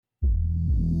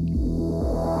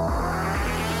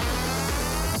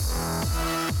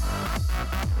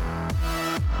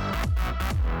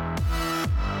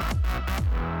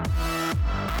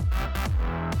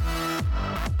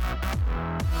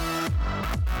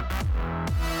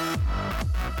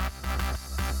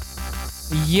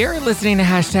You're listening to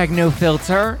Hashtag No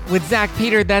Filter with Zach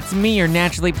Peter. That's me, your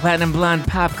naturally platinum blonde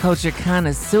pop culture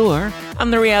connoisseur.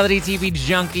 I'm the reality TV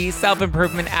junkie,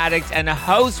 self-improvement addict, and a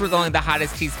host with only the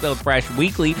hottest tea spilled fresh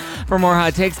weekly. For more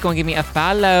hot takes, go and give me a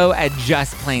follow at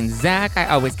Just Plain Zach. I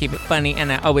always keep it funny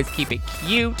and I always keep it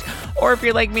cute. Or if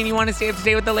you're like me and you want to stay up to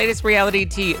date with the latest reality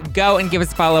tea, go and give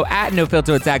us a follow at No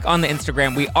Filter with Zach on the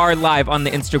Instagram. We are live on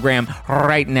the Instagram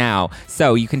right now,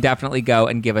 so you can definitely go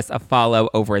and give us a follow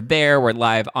over there. We're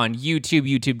live on YouTube,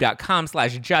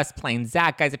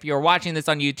 youtube.com/justplainzach. Guys, if you're watching this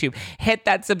on YouTube, hit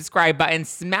that subscribe button,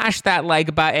 smash that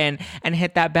like button, and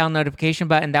hit that bell notification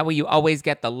button. That way you always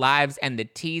get the lives and the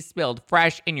tea spilled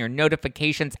fresh in your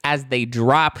notifications as they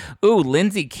drop. Ooh,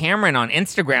 Lindsay Cameron on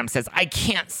Instagram says, I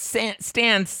can't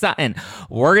stand Sutton.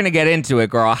 We're going to get into it,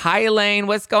 girl. Hi, Elaine.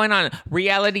 What's going on?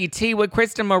 Reality Tea with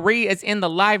Krista Marie is in the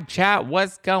live chat.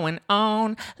 What's going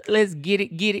on? Let's get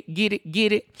it.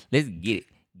 Let's get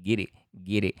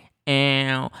it.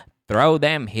 And throw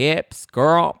them hips,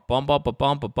 girl. Bum.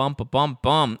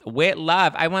 With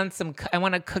love. I want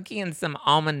a cookie and some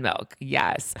almond milk.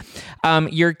 Yes.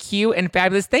 You're cute and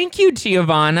fabulous. Thank you,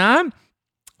 Giovanna.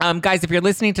 Guys, if you're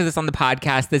listening to this on the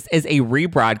podcast, this is a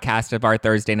rebroadcast of our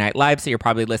Thursday Night Live, so you're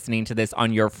probably listening to this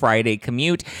on your Friday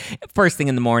commute, first thing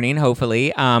in the morning,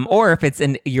 hopefully, or if it's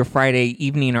in your Friday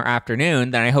evening or afternoon,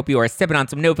 then I hope you are sipping on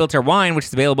some No Filter wine, which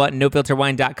is available at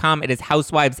nofilterwine.com. It is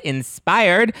Housewives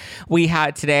inspired.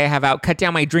 Today I have out Cut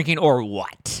Down My Drinking or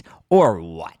What?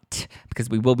 Because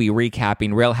we will be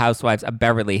recapping Real Housewives of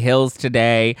Beverly Hills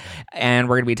today, and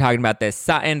we're going to be talking about this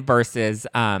Sutton versus,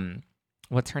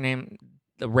 what's her name?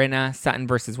 Rinna, Sutton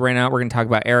versus Rinna. We're going to talk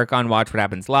about Eric on Watch What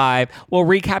Happens Live. We'll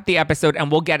recap the episode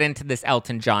and we'll get into this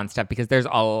Elton John stuff because there's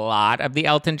a lot of the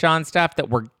Elton John stuff that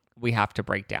we have to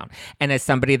break down. And as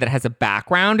somebody that has a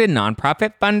background in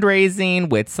nonprofit fundraising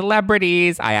with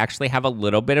celebrities, I actually have a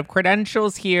little bit of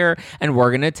credentials here, and we're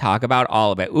going to talk about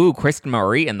all of it. Ooh, Kristen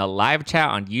Marie in the live chat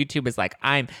on YouTube is like,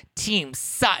 I'm Team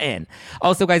Sutton.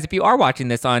 Also, guys, if you are watching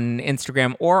this on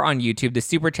Instagram or on YouTube, the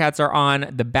super chats are on,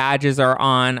 the badges are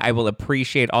on. I will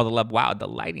appreciate all the love. Wow, the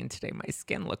lighting today, my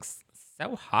skin looks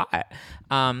so hot.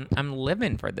 I'm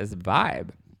living for this vibe.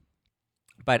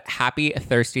 But happy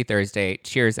Thirsty Thursday.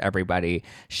 Cheers, everybody.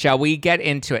 Shall we get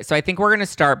into it? So I think we're going to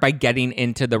start by getting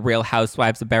into the Real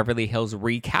Housewives of Beverly Hills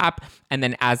recap. And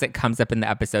then as it comes up in the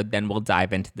episode, then we'll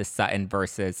dive into the Sutton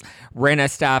versus Rinna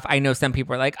stuff. I know some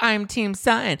people are like, I'm Team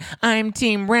Sutton. I'm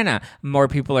Team Rinna. More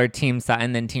people are Team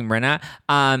Sutton than Team Rinna.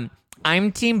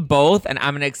 I'm team both, and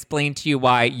I'm going to explain to you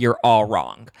why you're all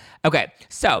wrong. Okay,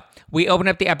 so we open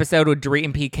up the episode with Dorit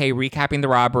and PK recapping the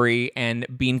robbery and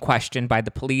being questioned by the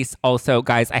police. Also,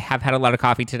 guys, I have had a lot of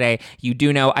coffee today. You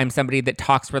do know I'm somebody that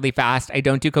talks really fast. I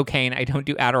don't do cocaine. I don't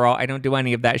do Adderall. I don't do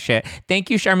any of that shit. Thank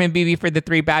you, Charmin Bibi, for the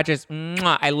 3 badges.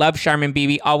 Mwah. I love Charmin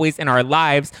Bibi, always in our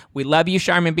lives. We love you,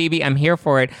 Charmin Bibi. I'm here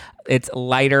for it. It's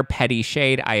lighter, petty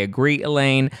shade. I agree,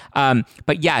 Elaine.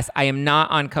 But yes, I am not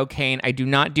on cocaine. I do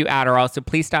not do Adderall, so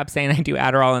please stop saying I do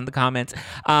Adderall in the comments.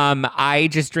 I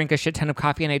just drink a shit ton of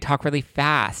coffee and I talk really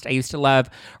fast. I used to love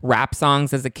rap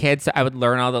songs as a kid, so I would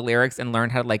learn all the lyrics and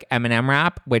learn how to like Eminem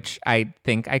rap, which I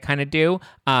think I kind of do.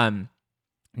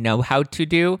 Know how to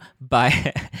do, but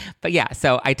yeah,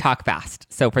 so I talk fast.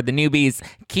 So for the newbies,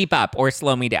 keep up or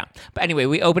slow me down. But anyway,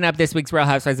 we open up this week's Real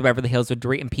Housewives of Beverly Hills with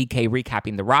Dorit and PK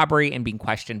recapping the robbery and being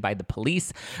questioned by the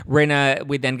police. We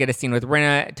then get a scene with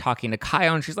Rinna talking to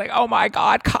Kyle, and she's like, oh my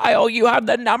God, Kyle, you have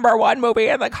the #1 movie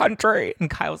in the country. And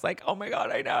Kyle's like, oh my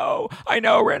God, I know,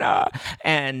 Rinna.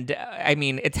 And I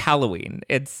mean, it's Halloween.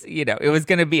 It's, it was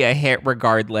going to be a hit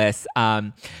regardless.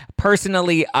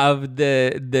 Personally, of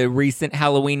the recent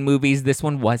Halloween movies, this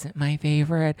one wasn't my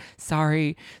favorite.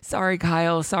 Sorry,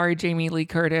 Kyle. Sorry, Jamie Lee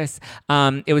Curtis.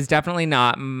 It was definitely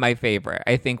not my favorite.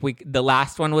 I think the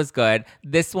last one was good.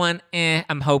 This one,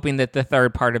 I'm hoping that the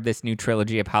third part of this new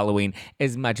trilogy of Halloween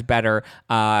is much better.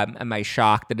 Am I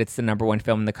shocked that it's the #1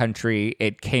 film in the country?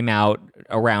 It came out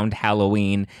around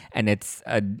Halloween, and it's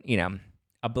Halloween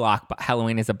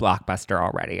is a blockbuster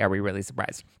already. Are we really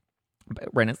surprised?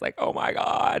 But Rinna's like, oh my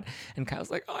God. And Kyle's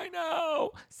like, I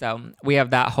know. So we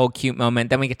have that whole cute moment.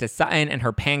 Then we get to Sutton and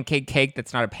her pancake cake.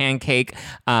 That's not a pancake.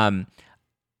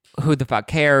 Who the fuck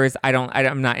cares?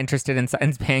 I'm not interested in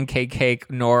Sutton's pancake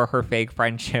cake nor her fake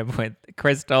friendship with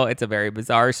Crystal. It's a very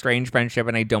bizarre, strange friendship,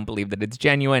 and I don't believe that it's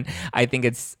genuine. I think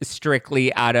it's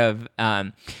strictly out of,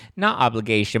 not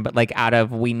obligation, but like out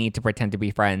of we need to pretend to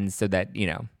be friends so that,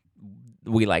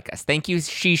 we like us. Thank you,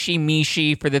 Shishi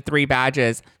Mishi, for the 3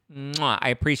 badges. Mwah, I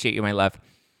appreciate you, my love.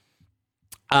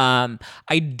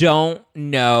 I don't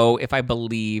know if I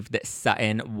believe that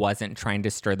Sutton wasn't trying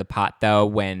to stir the pot, though,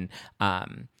 when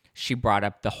she brought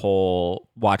up the whole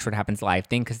Watch What Happens Live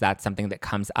thing, because that's something that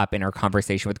comes up in her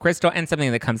conversation with Crystal and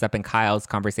something that comes up in Kyle's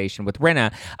conversation with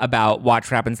Rinna about Watch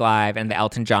What Happens Live and the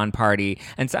Elton John party.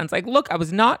 And Sutton's like, look, I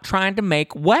was not trying to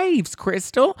make waves,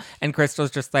 Crystal. And Crystal's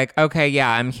just like, okay,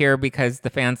 yeah, I'm here because the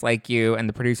fans like you and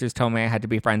the producers told me I had to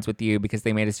be friends with you because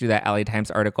they made us do that LA Times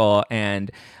article,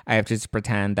 and I have to just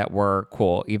pretend that we're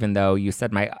cool, even though you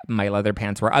said my leather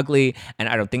pants were ugly, and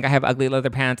I don't think I have ugly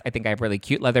leather pants. I think I have really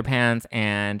cute leather pants,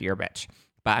 and you're a bitch.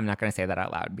 But I'm not going to say that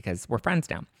out loud because we're friends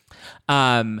now.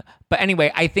 But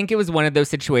anyway, I think it was one of those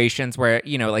situations where,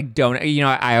 like,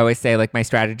 I always say, like, my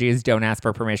strategy is don't ask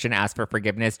for permission, ask for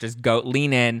forgiveness. Just go,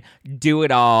 lean in, do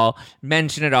it all,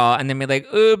 mention it all, and then be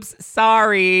like, oops,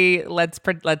 sorry, let's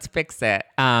fix it.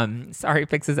 Sorry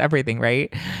fixes everything,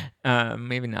 right?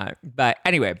 Maybe not. But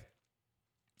anyway,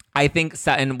 I think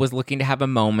Sutton was looking to have a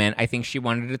moment. I think she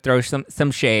wanted to throw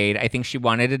some shade. I think she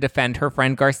wanted to defend her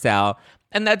friend Garcelle.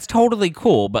 And that's totally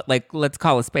cool, but, like, let's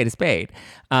call a spade a spade.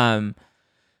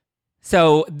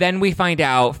 So then we find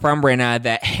out from Rinna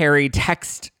that Harry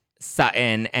texted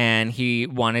Sutton and he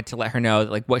wanted to let her know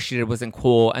that, like, what she did wasn't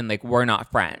cool and, like, we're not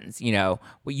friends.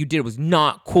 What you did was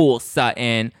not cool,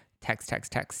 Sutton. Text,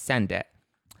 send it.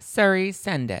 Sorry,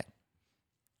 send it.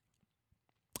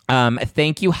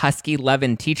 Thank you, Husky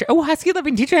Lovin' Teacher. Oh, Husky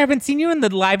Lovin' Teacher, I haven't seen you in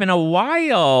the live in a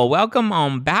while. Welcome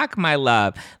on back, my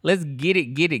love. Let's get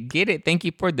it. Thank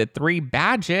you for the 3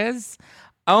 badges.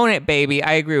 Own it, baby.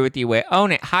 I agree with you. Wait,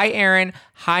 own it. Hi, Aaron.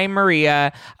 Hi,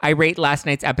 Maria. I rate last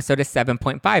night's episode a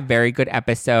 7.5. Very good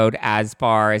episode as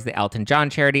far as the Elton John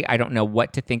charity. I don't know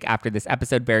what to think after this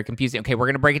episode. Very confusing. Okay, we're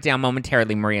going to break it down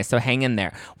momentarily, Maria, so hang in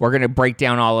there. We're going to break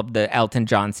down all of the Elton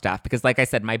John stuff because, like I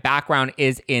said, my background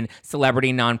is in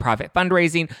celebrity nonprofit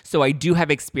fundraising, so I do have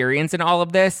experience in all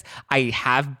of this. I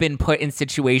have been put in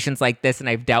situations like this, and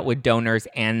I've dealt with donors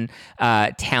and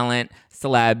talent,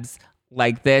 celebs,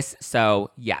 like this.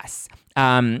 So yes.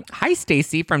 Hi,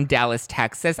 Stacy from Dallas,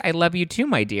 Texas. I love you too,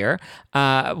 my dear.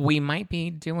 We might be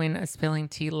doing a Spilling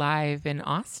Tea live in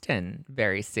Austin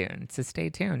very soon, so stay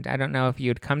tuned. I don't know if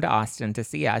you'd come to Austin to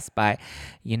see us, but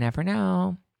you never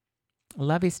know.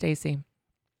 Love you, Stacy.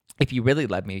 If you really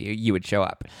love me, you would show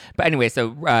up. But anyway,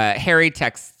 so Harry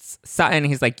texts Sutton.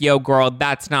 He's like, yo, girl,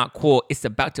 that's not cool. It's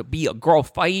about to be a girl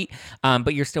fight.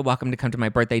 But you're still welcome to come to my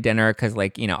birthday dinner because,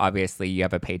 like, obviously you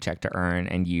have a paycheck to earn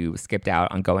and you skipped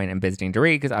out on going and visiting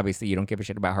Dorit because obviously you don't give a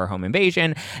shit about her home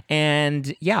invasion.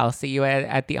 And yeah, I'll see you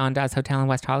at the Andaz Hotel in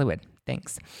West Hollywood.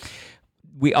 Thanks.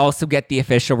 We also get the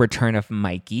official return of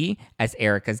Mikey as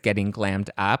Erica's getting glammed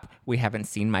up. We haven't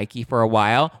seen Mikey for a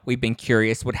while. We've been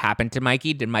curious what happened to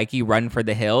Mikey. Did Mikey run for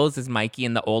the hills? Is Mikey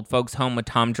in the old folks' home with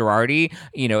Tom Girardi?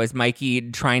 Is Mikey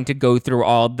trying to go through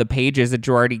all the pages of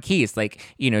Girardi Keys,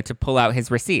 to pull out his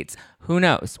receipts? Who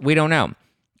knows? We don't know.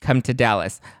 Come to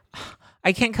Dallas.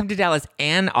 I can't come to Dallas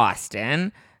and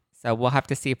Austin. So we'll have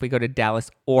to see if we go to Dallas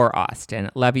or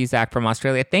Austin. Love you, Zach from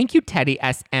Australia. Thank you, Teddy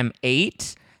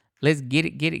SM8. Let's get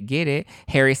it.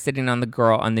 Harry sitting on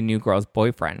the new girl's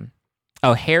boyfriend.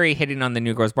 Oh, Harry hitting on the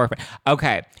new girl's boyfriend.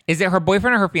 Okay. Is it her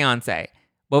boyfriend or her fiance?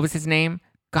 What was his name?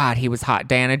 God, he was hot.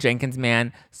 Diana Jenkins,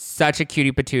 man. Such a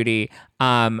cutie patootie.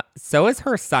 So is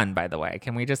her son, by the way.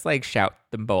 Can we just, like, shout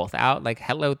them both out? Like,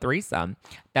 hello, threesome.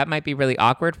 That might be really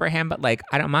awkward for him, but, like,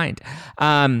 I don't mind.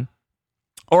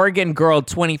 Oregon Girl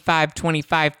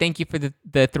 2525. Thank you for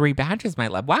the 3 badges, my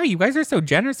love. Wow, you guys are so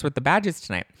generous with the badges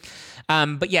tonight.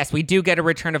 But yes, we do get a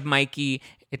return of Mikey.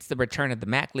 It's the return of the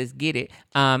Mac. Let's get it.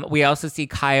 We also see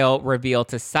Kyle reveal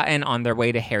to Sutton on their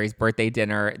way to Harry's birthday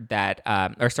dinner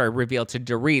reveal to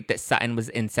Dorit that Sutton was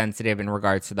insensitive in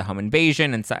regards to the home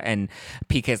invasion. And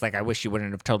PK's like, I wish you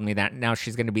wouldn't have told me that. Now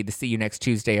she's going to be the See You Next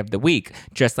Tuesday of the week,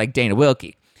 just like Dana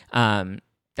Wilkie.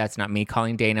 That's not me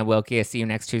calling Dana Wilkie a See You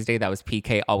Next Tuesday. That was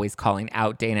PK always calling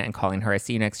out Dana and calling her a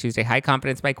See You Next Tuesday. High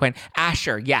confidence by Quinn.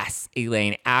 Asher, yes,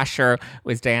 Elaine. Asher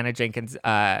was Diana Jenkins'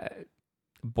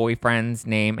 boyfriend's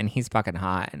name, and he's fucking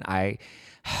hot. And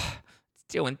it's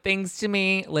doing things to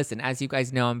me. Listen, as you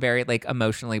guys know, I'm very, like,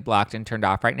 emotionally blocked and turned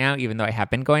off right now, even though I have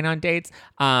been going on dates.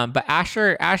 But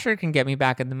Asher can get me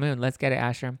back in the mood. Let's get it,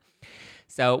 Asher.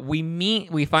 So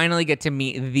we finally get to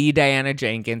meet the Diana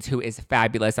Jenkins, who is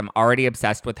fabulous. I'm already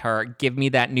obsessed with her. Give me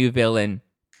that new villain.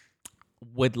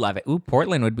 Would love it. Ooh,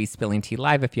 Portland would be Spilling Tea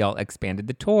Live if y'all expanded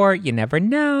the tour. You never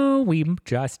know. We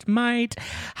just might.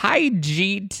 Hi,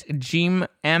 Jeem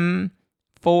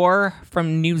M4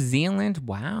 from New Zealand.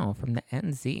 Wow, from the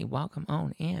NZ. Welcome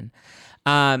on in.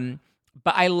 But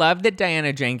I love that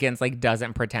Diana Jenkins, like,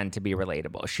 doesn't pretend to be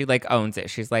relatable. She, like, owns it.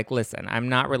 She's like, listen, I'm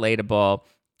not relatable.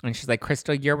 And she's like,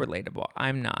 Crystal, you're relatable.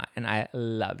 I'm not. And I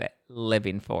love it.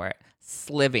 Living for it.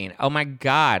 Sliving. Oh my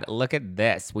God. Look at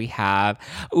this. We have,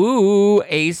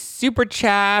 a super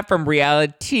chat from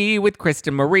Reality with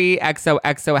Kristen Marie.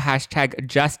 XOXO hashtag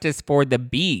justice for the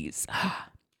bees.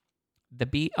 The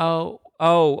bee. Oh,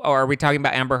 are we talking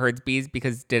about Amber Heard's bees?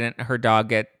 Because didn't her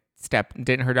dog step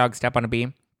on a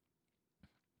bee?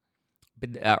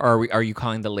 Or are you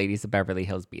calling the ladies of Beverly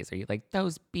Hills bees? Are you like,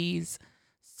 those bees?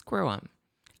 Screw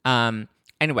them.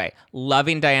 Anyway,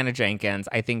 loving Diana Jenkins.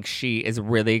 I think she is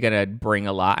really going to bring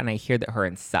a lot. And I hear that her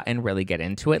and Sutton really get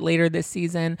into it later this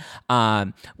season,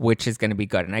 which is going to be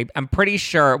good. And I'm pretty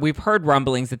sure we've heard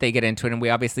rumblings that they get into it. And we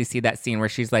obviously see that scene where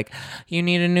she's like, you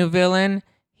need a new villain?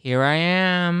 Here I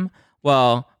am.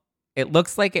 Well, it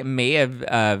looks like it may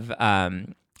have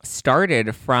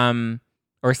started from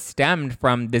or stemmed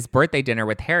from this birthday dinner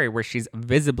with Harry where she's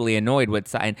visibly annoyed with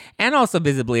Sutton and also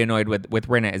visibly annoyed with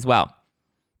Rinna as well.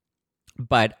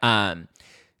 But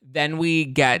then we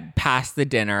get past the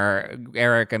dinner.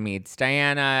 Erica meets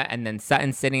Diana, and then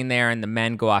Sutton's sitting there, and the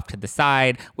men go off to the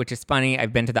side, which is funny.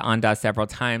 I've been to the Andaz several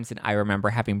times, and I remember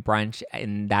having brunch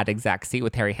in that exact seat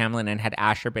with Harry Hamlin, and had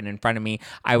Asher been in front of me,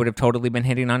 I would have totally been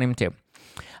hitting on him too.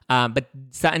 But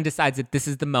Sutton decides that this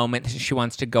is the moment that she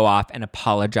wants to go off and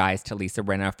apologize to Lisa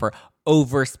Rinna for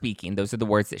over-speaking. Those are the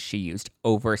words that she used,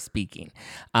 over-speaking.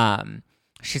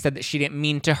 She said that she didn't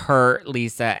mean to hurt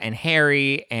Lisa and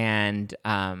Harry, and,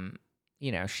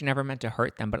 she never meant to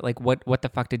hurt them. But, like, what the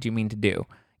fuck did you mean to do?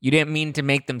 You didn't mean to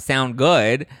make them sound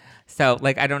good. So,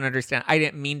 like, I don't understand. I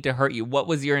didn't mean to hurt you. What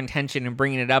was your intention in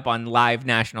bringing it up on live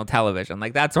national television?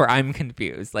 Like, that's where I'm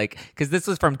confused. Like, because this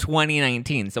was from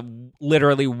 2019. So,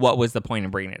 literally, what was the point in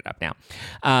bringing it up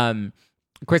now?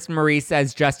 Kristen Marie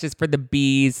says, justice for the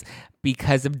bees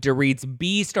because of Dorit's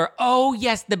bee story. Oh,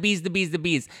 yes, the bees.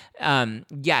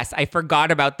 Yes, I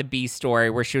forgot about the bee story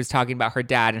where she was talking about her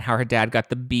dad and how her dad got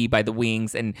the bee by the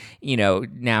wings. And,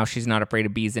 now she's not afraid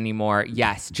of bees anymore.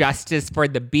 Yes, justice for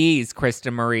the bees,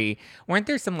 Kristen Marie. Weren't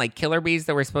there some, like, killer bees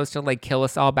that were supposed to, like, kill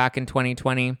us all back in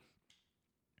 2020?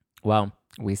 Well,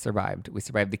 we survived. We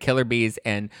survived the killer bees,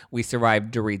 and we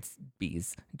survived Dorit's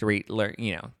bees. Dorit,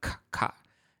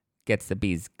 gets the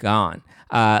bees gone.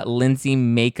 Lindsay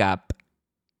Makeup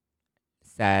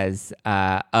says,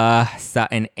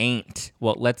 Sutton ain't.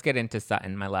 Well, let's get into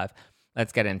Sutton, my love.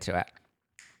 Let's get into it.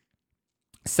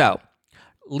 So,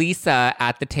 Lisa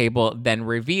at the table then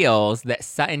reveals that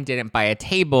Sutton didn't buy a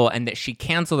table and that she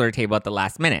canceled her table at the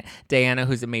last minute. Diana,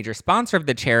 who's a major sponsor of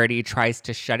the charity, tries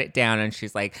to shut it down, and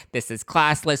she's like, this is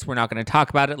classless. We're not going to talk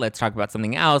about it. Let's talk about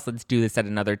something else. Let's do this at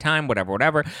another time,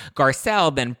 whatever.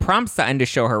 Garcelle then prompts Sutton to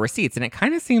show her receipts, and it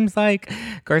kind of seems like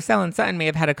Garcelle and Sutton may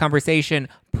have had a conversation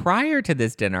prior to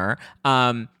this dinner,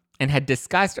 and had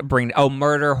discussed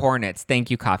murder hornets. Thank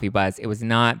you, Coffee Buzz. It was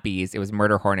not bees. It was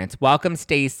murder hornets. Welcome,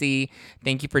 Stacy.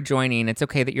 Thank you for joining. It's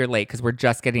okay that you're late because we're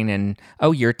just getting in.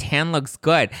 Oh, your tan looks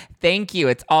good. Thank you.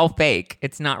 It's all fake.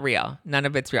 It's not real. None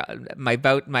of it's real.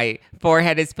 My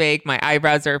forehead is fake. My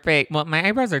eyebrows are fake. Well, my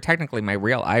eyebrows are technically my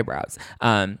real eyebrows.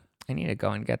 I need to go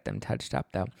and get them touched up,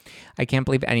 though. I can't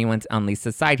believe anyone's on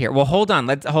Lisa's side here. Well, hold on,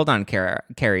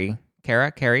 Carrie.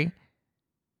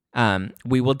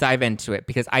 We will dive into it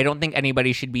because I don't think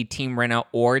anybody should be Team Rinna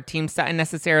or Team Sutton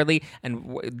necessarily,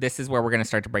 and this is where we're going to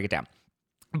start to break it down.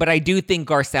 But I do think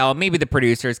Garcelle, maybe the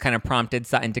producers, kind of prompted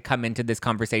Sutton to come into this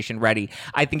conversation ready.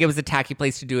 I think it was a tacky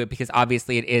place to do it because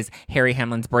obviously it is Harry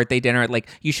Hamlin's birthday dinner. Like,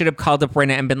 you should have called up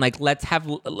Rinna and been like, let's have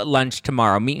lunch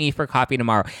tomorrow. Meet me for coffee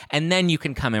tomorrow. And then you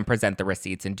can come and present the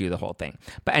receipts and do the whole thing.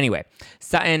 But anyway,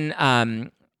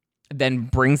 Sutton then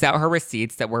brings out her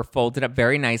receipts that were folded up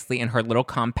very nicely in her little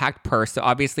compact purse. So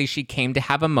obviously she came to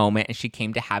have a moment and she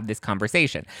came to have this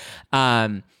conversation.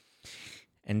 And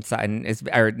Sutton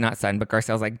not Sutton, but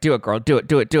Garcelle's like, do it, girl, do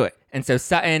it. And so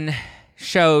Sutton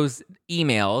shows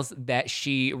emails that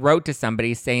she wrote to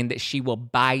somebody saying that she will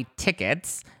buy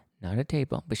tickets, not a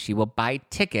table, but she will buy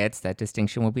tickets. That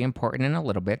distinction will be important in a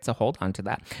little bit, so hold on to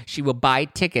that. She will buy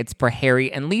tickets for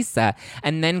Harry and Lisa,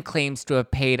 and then claims to have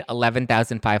paid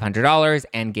 $11,500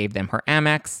 and gave them her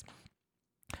Amex.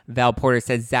 Val Porter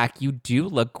says, Zach, you do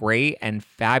look great and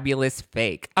fabulous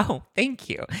fake. Oh, thank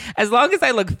you. As long as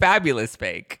I look fabulous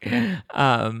fake.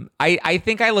 I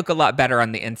think I look a lot better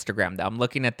on the Instagram, though. I'm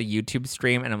looking at the YouTube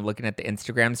stream and I'm looking at the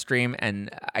Instagram stream, and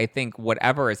I think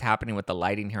whatever is happening with the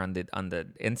lighting here on the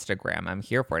Instagram, I'm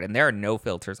here for it. And there are no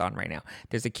filters on right now.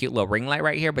 There's a cute little ring light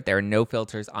right here, but there are no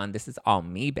filters on. This is all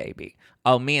me, baby.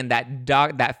 All me and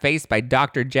that face by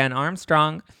Dr. Jen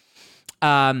Armstrong.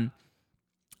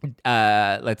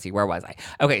 Let's see, where was I?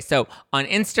 Okay, so on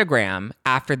Instagram,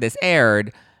 after this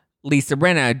aired, Lisa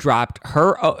Rinna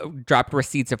dropped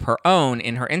receipts of her own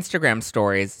in her Instagram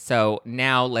stories. So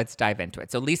now let's dive into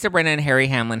it. So Lisa Rinna and Harry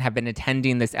Hamlin have been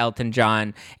attending this Elton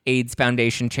John AIDS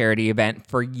Foundation charity event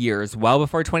for years, well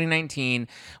before 2019,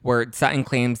 where Sutton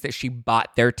claims that she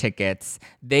bought their tickets.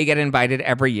 They get invited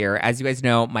every year. As you guys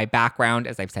know, my background,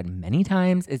 as I've said many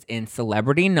times, is in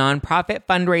celebrity nonprofit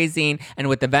fundraising. And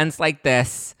with events like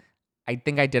this, I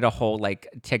think I did a whole like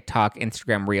TikTok,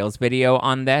 Instagram Reels video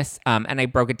on this, and I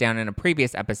broke it down in a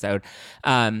previous episode.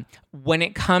 When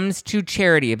it comes to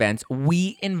charity events,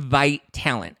 we invite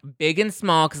talent, big and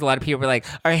small, because a lot of people are like,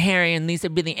 are Harry and Lisa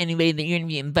really anybody that you're going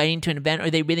to be inviting to an event? Are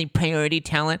they really priority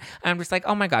talent? And I'm just like,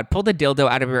 oh my God, pull the dildo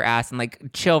out of your ass and like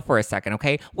chill for a second,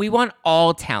 okay? We want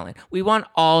all talent. We want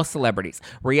all celebrities,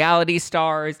 reality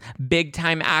stars, big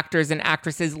time actors and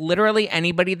actresses, literally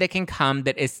anybody that can come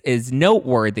that is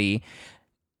noteworthy.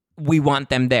 We want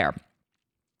them there.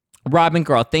 Robin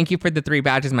Girl, thank you for the 3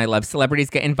 badges, my love. Celebrities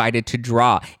get invited to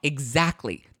draw.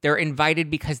 Exactly. They're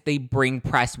invited because they bring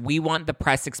press. We want the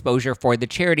press exposure for the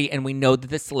charity, and we know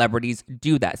that the celebrities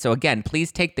do that. So again,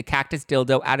 please take the cactus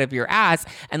dildo out of your ass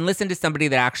and listen to somebody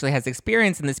that actually has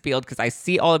experience in this field, because I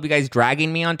see all of you guys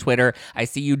dragging me on Twitter. I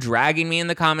see you dragging me in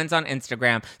the comments on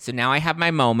Instagram. So now I have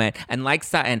my moment. And like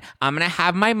Sutton, I'm going to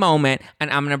have my moment, and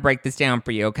I'm going to break this down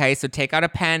for you, okay? So take out a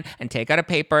pen and take out a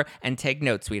paper and take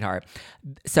notes, sweetheart.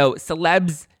 So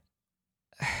celebs,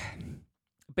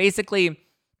 basically,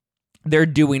 they're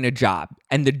doing a job,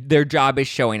 and their job is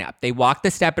showing up. They walk the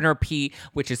step and repeat,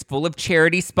 which is full of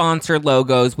charity sponsor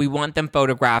logos. We want them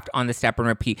photographed on the step and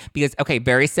repeat because, okay,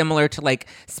 very similar to like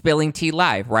Spilling Tea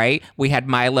Live, right? We had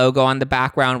my logo on the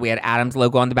background, we had Adam's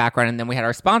logo on the background, and then we had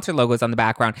our sponsor logos on the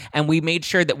background. And we made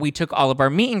sure that we took all of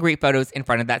our meet and greet photos in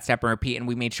front of that step and repeat, and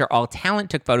we made sure all talent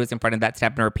took photos in front of that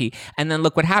step and repeat. And then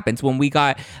look what happens when we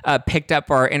got picked up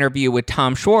for our interview with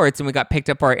Tom Schwartz, and we got picked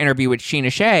up for our interview with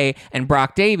Sheena Shea and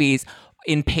Brock Davies.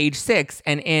 In Page Six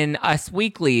and in Us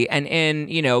Weekly and in,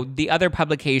 the other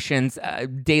publications,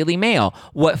 Daily Mail.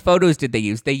 What photos did they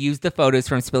use? They used the photos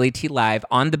from Spilly Tea Live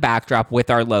on the backdrop with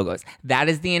our logos. That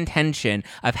is the intention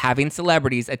of having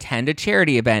celebrities attend a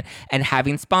charity event and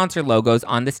having sponsor logos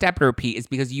on the step and repeat, is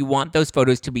because you want those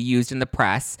photos to be used in the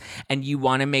press, and you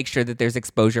want to make sure that there's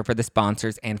exposure for the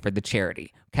sponsors and for the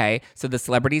charity. Okay, so the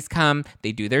celebrities come,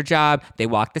 they do their job, they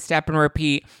walk the step and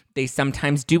repeat. They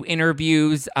sometimes do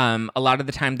interviews. A lot of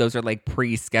the time, those are like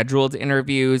pre-scheduled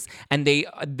interviews, and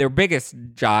their biggest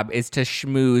job is to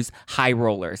schmooze high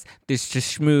rollers, just to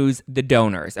schmooze the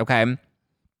donors. Okay,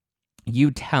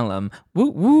 you tell them,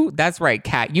 woo woo. That's right,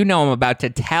 Kat. You know I'm about to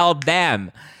tell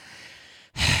them.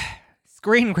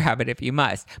 Screen grab it if you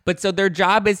must. But so their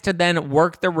job is to then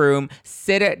work the room,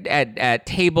 sit at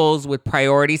tables with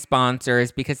priority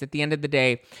sponsors, because at the end of the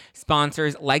day,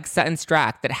 sponsors like Sutton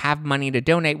Strack that have money to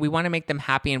donate, we want to make them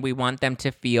happy, and we want them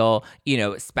to feel,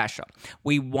 special.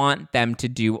 We want them to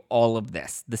do all of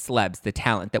this, the celebs, the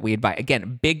talent that we invite.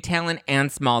 Again, big talent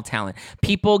and small talent.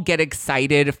 People get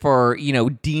excited for,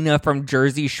 Dina from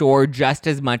Jersey Shore just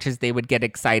as much as they would get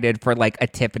excited for like a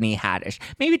Tiffany Haddish.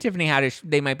 Maybe Tiffany Haddish,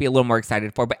 they might be a little more excited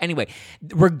for. But anyway,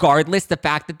 regardless, the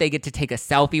fact that they get to take a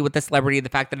selfie with the celebrity, the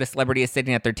fact that a celebrity is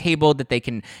sitting at their table, that they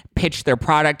can pitch their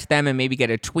product to them and maybe get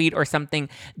a tweet or something,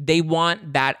 they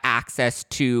want that access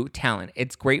to talent.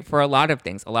 It's great for a lot of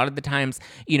things. A lot of the times,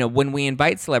 when we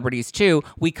invite celebrities too,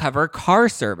 we cover car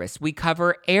service, we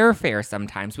cover airfare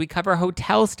sometimes, we cover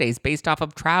hotel stays based off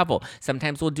of travel.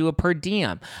 Sometimes we'll do a per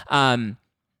diem.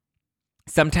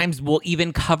 Sometimes we'll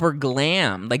even cover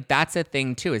glam. Like that's a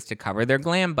thing too, is to cover their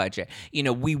glam budget.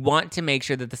 We want to make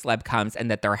sure that the celeb comes and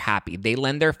that they're happy. They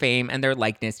lend their fame and their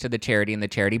likeness to the charity, and the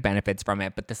charity benefits from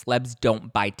it. But the celebs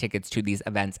don't buy tickets to these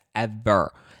events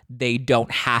ever. They don't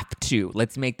have to.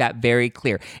 Let's make that very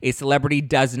clear. A celebrity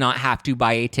does not have to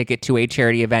buy a ticket to a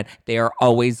charity event. They are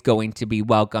always going to be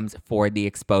welcomed for the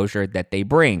exposure that they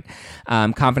bring.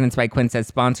 Confidence by Quinn says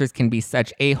sponsors can be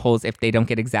such a-holes if they don't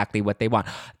get exactly what they want.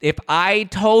 If I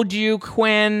told you,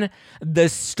 Quinn, the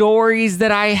stories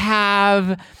that I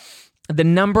have, the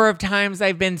number of times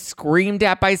I've been screamed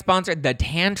at by sponsors, the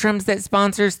tantrums that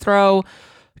sponsors throw,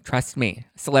 trust me,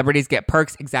 celebrities get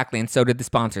perks, exactly, and so did the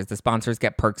sponsors. The sponsors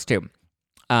get perks too.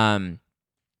 So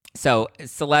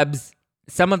celebs,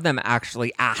 some of them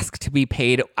actually ask to be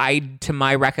paid. To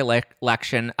my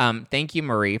recollection, thank you,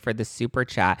 Marie, for the super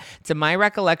chat. To my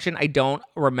recollection, I don't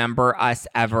remember us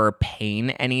ever paying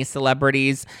any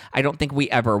celebrities. I don't think we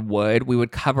ever would. We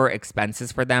would cover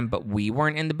expenses for them, but we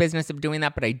weren't in the business of doing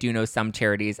that. But I do know some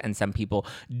charities and some people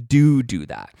do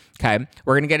that. Okay,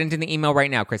 we're gonna get into the email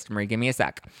right now, Krista Marie. Give me a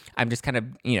sec. I'm just kind of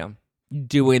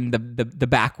doing the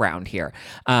background here.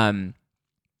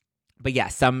 But yeah,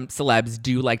 some celebs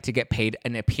do like to get paid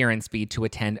an appearance fee to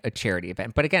attend a charity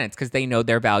event. But again, it's because they know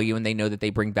their value and they know that they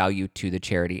bring value to the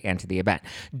charity and to the event.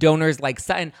 Donors like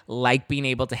Sutton like being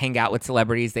able to hang out with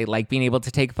celebrities. They like being able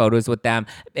to take photos with them.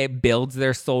 It builds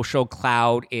their social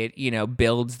clout. It,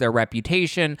 builds their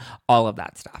reputation, all of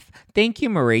that stuff. Thank you,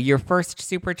 Marie. Your first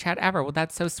super chat ever. Well,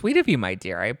 that's so sweet of you, my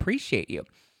dear. I appreciate you.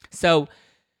 So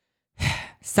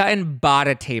Sutton bought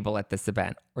a table at this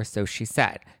event, or so she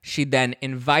said. She then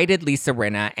invited Lisa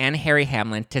Rinna and Harry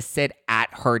Hamlin to sit at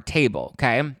her table,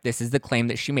 okay? This is the claim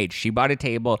that she made. She bought a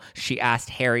table. She asked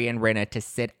Harry and Rinna to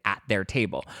sit at their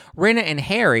table. Rinna and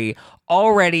Harry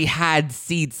already had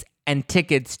seats and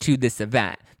tickets to this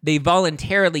event. They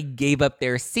voluntarily gave up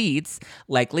their seats,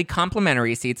 likely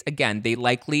complimentary seats. Again, they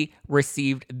likely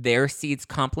received their seats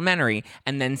complimentary.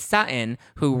 And then Sutton,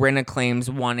 who Rinna claims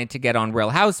wanted to get on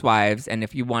Real Housewives, and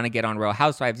if you want to get on Real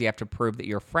Housewives, you have to prove that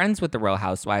you're friends with the Real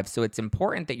Housewives. So it's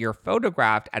important that you're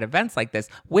photographed at events like this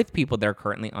with people that are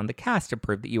currently on the cast to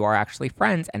prove that you are actually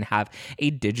friends and have a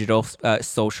digital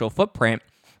social footprint.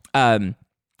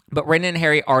 But Rinna and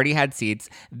Harry already had seats.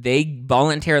 They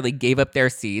voluntarily gave up their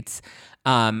seats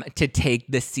to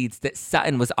take the seats that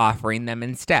Sutton was offering them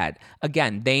instead.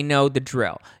 Again, they know the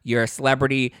drill. You're a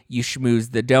celebrity, you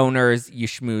schmooze the donors, you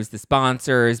schmooze the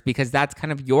sponsors, because that's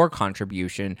kind of your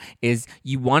contribution, is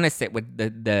you want to sit with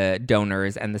the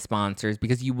donors and the sponsors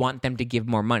because you want them to give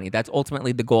more money. That's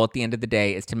ultimately the goal at the end of the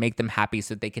day, is to make them happy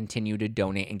so that they continue to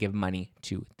donate and give money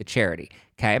to the charity,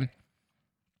 okay?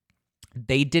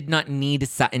 They did not need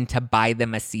Sutton to buy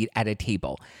them a seat at a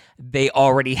table. They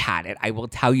already had it. I will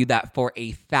tell you that for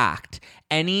a fact.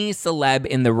 Any celeb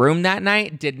in the room that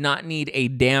night did not need a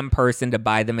damn person to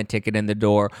buy them a ticket in the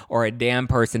door or a damn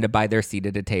person to buy their seat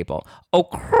at a table. Oh,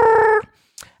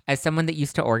 as someone that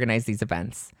used to organize these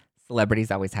events,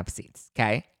 celebrities always have seats,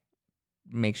 okay?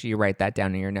 Make sure you write that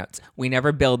down in your notes. We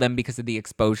never bill them because of the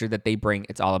exposure that they bring.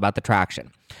 It's all about the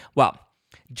traction. Well,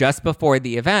 just before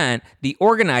the event, the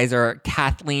organizer,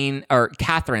 Catherine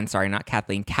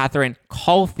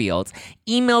Caulfield,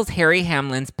 emails Harry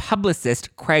Hamlin's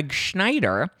publicist, Craig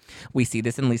Schneider. We see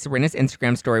this in Lisa Rinna's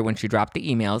Instagram story when she dropped the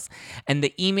emails. And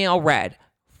the email read,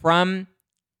 from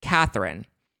Catherine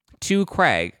to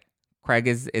Craig. Craig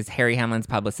is Harry Hamlin's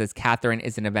publicist. Catherine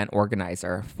is an event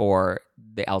organizer for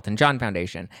the Elton John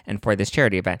Foundation and for this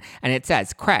charity event. And it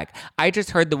says, Craig, I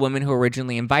just heard the woman who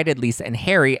originally invited Lisa and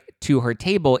Harry to her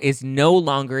table is no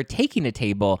longer taking a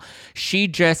table. She's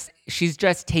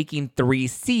just taking 3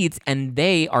 seats and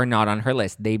they are not on her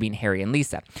list, they being Harry and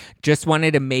Lisa. Just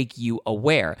wanted to make you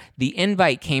aware. The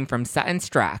invite came from Sutton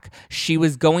Strack. She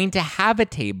was going to have a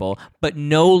table, but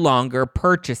no longer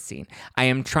purchasing. I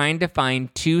am trying to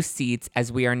find 2 seats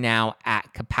as we are now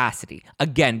at capacity.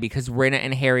 Again, because Rinna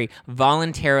and Harry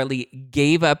voluntarily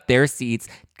gave up their seats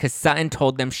because Sutton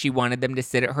told them she wanted them to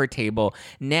sit at her table.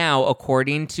 Now,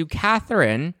 according to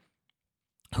Catherine,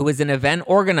 who is an event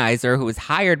organizer who was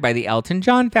hired by the Elton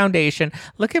John Foundation.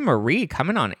 Look at Marie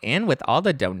coming on in with all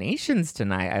the donations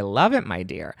tonight. I love it, my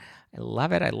dear. I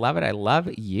love it. I love it. I love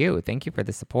you. Thank you for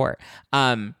the support.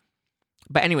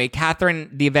 But anyway, Catherine,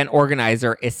 the event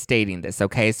organizer, is stating this,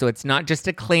 okay? So it's not just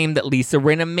a claim that Lisa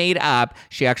Rinna made up.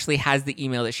 She actually has the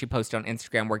email that she posted on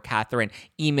Instagram where Catherine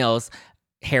emails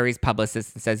Harry's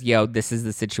publicist and says, yo, this is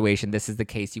the situation. This is the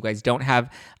case. You guys don't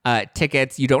have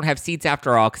tickets. You don't have seats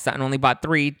after all, because Sutton only bought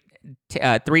 3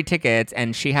 tickets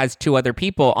and she has 2 other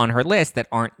people on her list that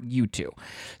aren't you two.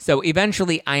 So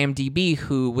eventually IMDb,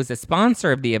 who was a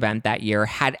sponsor of the event that year,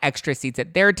 had extra seats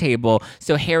at their table.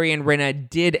 So Harry and Rinna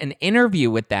did an interview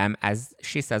with them, as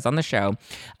she says on the show,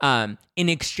 in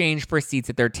exchange for seats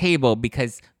at their table,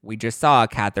 because we just saw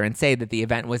Catherine say that the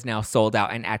event was now sold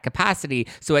out and at capacity.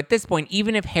 So at this point,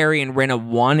 even if Harry and Rinna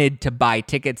wanted to buy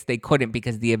tickets, they couldn't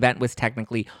because the event was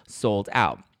technically sold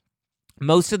out.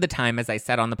 Most of the time, as I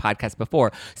said on the podcast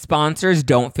before, sponsors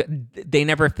they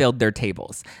never filled their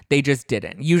tables. They just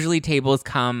didn't. Usually tables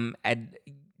come at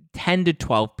 10 to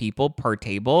 12 people per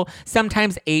table,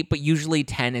 sometimes 8, but usually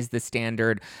 10 is the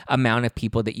standard amount of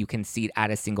people that you can seat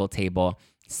at a single table.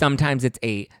 Sometimes it's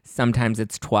 8, sometimes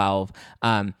it's 12.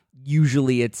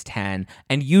 Usually it's 10,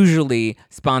 and usually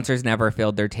sponsors never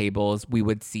filled their tables. We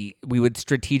would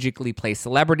strategically place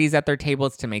celebrities at their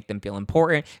tables to make them feel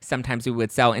important. Sometimes we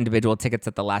would sell individual tickets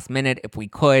at the last minute if we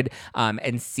could,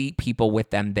 and seat people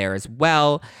with them there as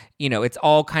well. You know, it's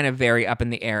all kind of very up in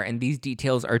the air, and these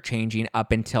details are changing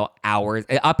up until I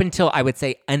would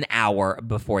say an hour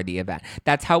before the event.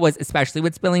 That's how it was, especially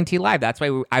with Spilling Tea Live. That's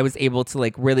why I was able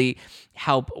to really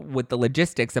help with the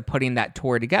logistics of putting that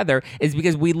tour together, is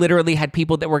because we literally literally had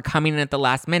people that were coming in at the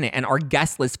last minute, and our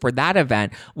guest list for that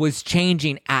event was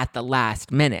changing at the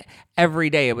last minute. Every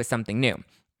day it was something new.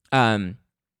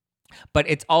 But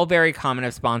it's all very common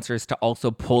of sponsors to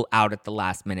also pull out at the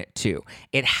last minute too.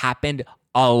 It happened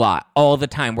a lot, all the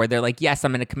time, where they're like, yes,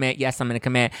 I'm going to commit. Yes, I'm going to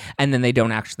commit. And then they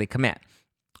don't actually commit.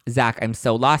 Zach, I'm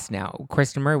so lost now.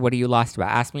 Christopher, what are you lost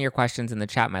about? Ask me your questions in the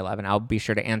chat, my love, and I'll be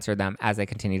sure to answer them as I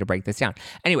continue to break this down.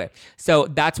 Anyway, so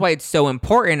that's why it's so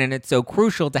important and it's so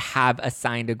crucial to have a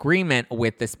signed agreement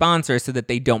with the sponsor so that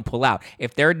they don't pull out.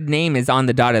 If their name is on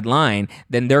the dotted line,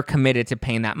 then they're committed to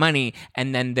paying that money,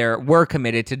 and then we're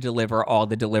committed to deliver all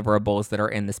the deliverables that are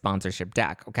in the sponsorship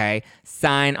deck, okay?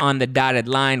 Sign on the dotted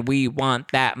line. We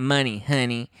want that money,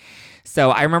 honey.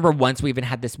 So I remember once we even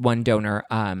had this one donor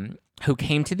who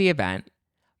came to the event,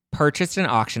 purchased an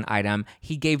auction item.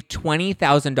 He gave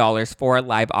 $20,000 for a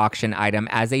live auction item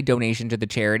as a donation to the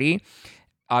charity,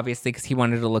 obviously because he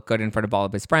wanted to look good in front of all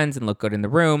of his friends and look good in the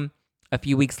room. A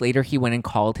few weeks later, he went and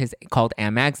called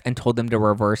Amex and told them to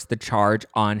reverse the charge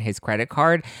on his credit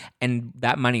card, and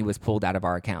that money was pulled out of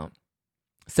our account.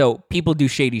 So people do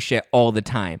shady shit all the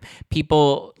time.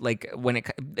 People, like, when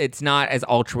it's not as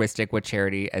altruistic with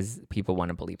charity as people want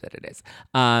to believe that it is.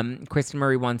 Kristen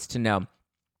Murray wants to know,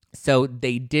 did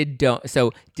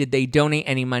they donate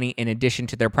any money in addition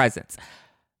to their presence?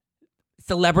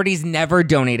 Celebrities never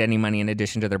donate any money in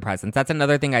addition to their presence. That's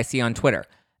another thing I see on Twitter.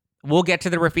 We'll get to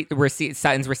the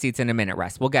Sutton's receipts in a minute,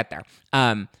 Russ. We'll get there.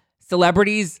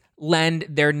 Celebrities lend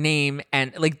their name,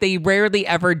 and like, they rarely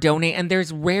ever donate, and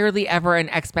there's rarely ever an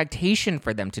expectation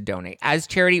for them to donate. As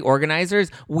charity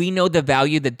organizers, we know the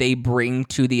value that they bring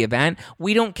to the event.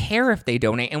 We don't care if they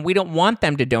donate, and we don't want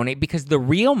them to donate, because the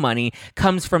real money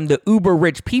comes from the uber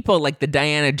rich people like the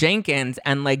Diana Jenkins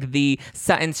and like the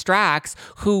Sutton Stracks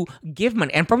who give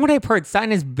money. And from what I've heard,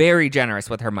 Sutton is very generous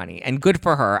with her money, and good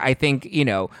for her. I think,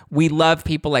 we love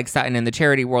people like Sutton in the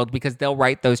charity world because they'll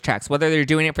write those checks, whether they're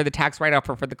doing it for the tax write-off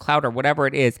or for the clout or whatever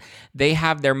it is. They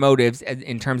have their motives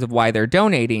in terms of why they're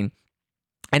donating.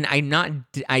 And I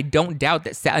don't doubt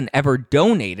that Sutton ever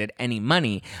donated any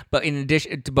money, but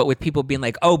with people being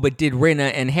like, oh, but did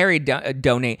Rinna and Harry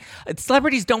donate?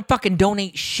 Celebrities don't fucking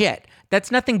donate shit. That's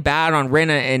nothing bad on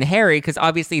Rinna and Harry, because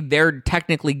obviously they're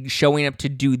technically showing up to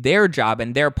do their job,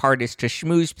 and their part is to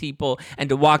schmooze people and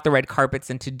to walk the red carpets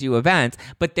and to do events.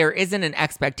 But there isn't an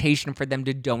expectation for them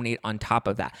to donate on top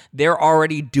of that. They're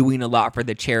already doing a lot for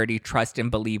the charity. Trust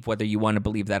and believe, whether you want to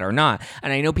believe that or not.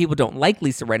 And I know people don't like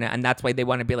Lisa Rinna, and that's why they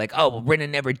want to be like, oh, well, Rinna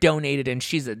never donated, and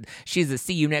she's a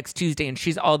see you next Tuesday, and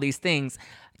she's all these things.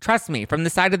 Trust me, from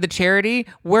the side of the charity,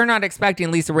 we're not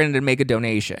expecting Lisa Rinna to make a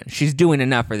donation. She's doing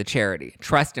enough for the charity.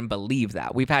 Trust and believe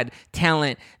that. We've had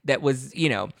talent that was,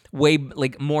 way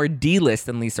like more D-list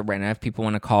than Lisa Rinna, if people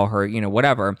want to call her,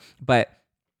 whatever. But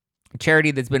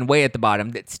charity that's been way at the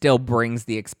bottom that still brings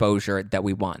the exposure that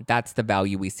we want. That's the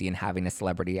value we see in having a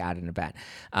celebrity at an event.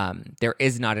 There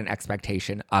is not an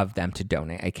expectation of them to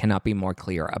donate. I cannot be more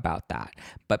clear about that.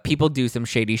 But people do some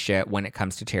shady shit when it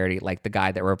comes to charity, like the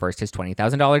guy that reversed his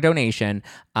 $20,000 donation.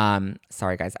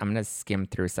 Sorry, guys. I'm going to skim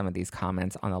through some of these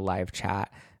comments on the live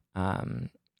chat.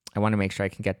 I want to make sure I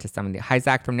can get to some of the... Hi,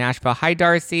 Zach from Nashville. Hi,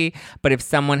 Darcy. But if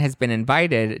someone has been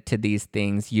invited to these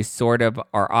things, you sort of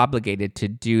are obligated to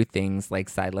do things like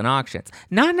silent auctions.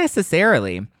 Not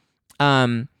necessarily.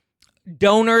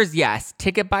 Donors, yes.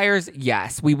 Ticket buyers,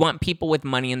 yes. We want people with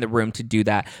money in the room to do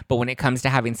that. But when it comes to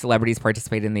having celebrities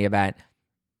participate in the event,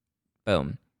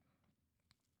 boom.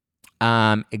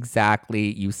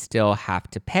 Exactly. You still have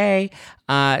to pay.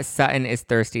 Sutton is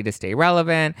thirsty to stay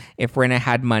relevant. If Rinna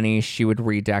had money, she would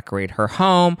redecorate her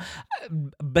home.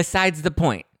 Besides the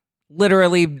point.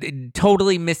 Literally,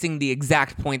 totally missing the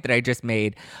exact point that I just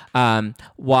made.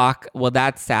 Well,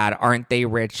 that's sad. Aren't they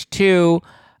rich too?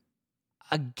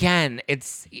 Again,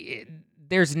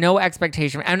 there's no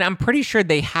expectation. And I'm pretty sure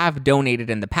they have donated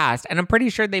in the past. And I'm pretty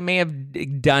sure they may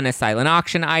have done a silent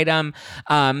auction item.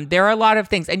 There are a lot of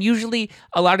things. And usually,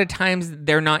 a lot of times,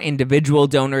 they're not individual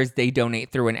donors. They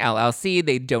donate through an LLC.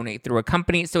 They donate through a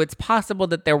company. So it's possible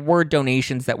that there were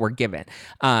donations that were given.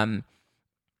 And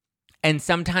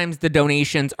sometimes the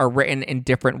donations are written in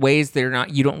different ways.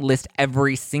 You don't list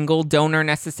every single donor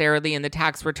necessarily in the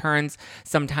tax returns.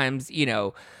 Sometimes,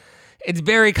 it's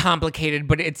very complicated,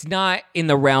 but it's not in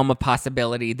the realm of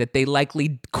possibility that they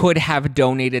likely could have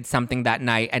donated something that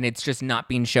night, and it's just not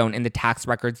being shown in the tax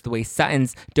records the way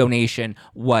Sutton's donation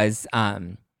was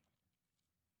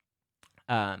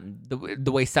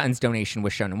the way Sutton's donation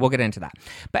was shown, and we'll get into that.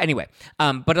 But anyway,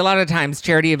 but a lot of times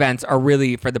charity events are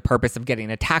really for the purpose of getting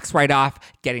a tax write-off,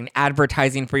 getting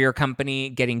advertising for your company,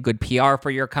 getting good PR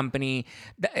for your company.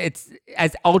 It's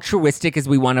as altruistic as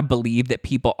we want to believe that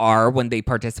people are when they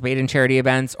participate in charity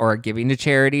events or are giving to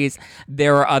charities.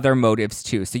 There are other motives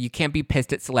too. So you can't be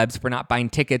pissed at celebs for not buying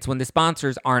tickets when the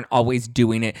sponsors aren't always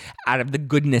doing it out of the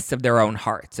goodness of their own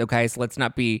hearts. Okay, so let's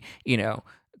not be,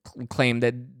 claim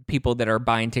that people that are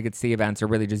buying tickets to the events are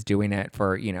really just doing it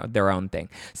for, their own thing.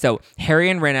 So Harry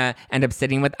and Rinna end up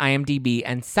sitting with IMDb,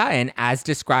 and Sutton, as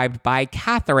described by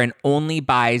Catherine, only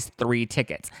buys 3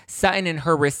 tickets. Sutton in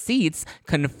her receipts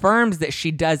confirms that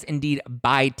she does indeed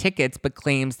buy tickets, but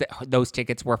claims that those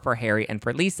tickets were for Harry and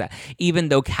for Lisa, even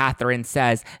though Catherine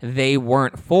says they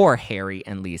weren't for Harry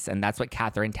and Lisa. And that's what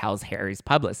Catherine tells Harry's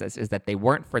publicist, is that they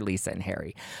weren't for Lisa and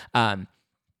Harry.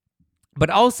 But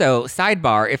also,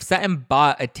 sidebar, if Sutton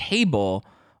bought a table,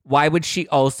 why would she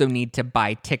also need to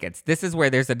buy tickets? This is where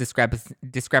there's a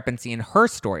discrepancy in her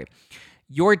story.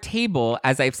 Your table,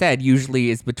 as I've said, usually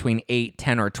is between 8,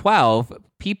 10, or 12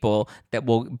 people that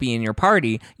will be in your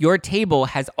party. Your table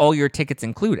has all your tickets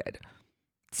included.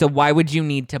 So why would you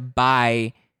need to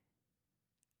buy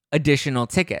additional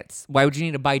tickets? Why would you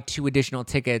need to buy 2 additional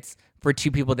tickets for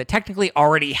 2 people that technically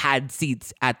already had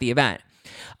seats at the event?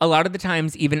 A lot of the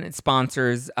times, even if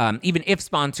sponsors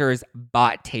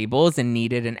bought tables and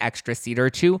needed an extra seat or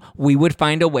 2, we would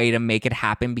find a way to make it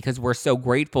happen because we're so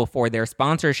grateful for their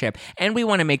sponsorship and we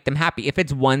want to make them happy. If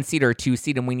it's 1 seat or 2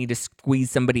 seat and we need to squeeze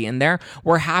somebody in there,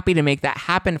 we're happy to make that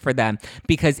happen for them,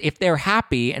 because if they're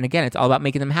happy, and again, it's all about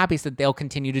making them happy so that they'll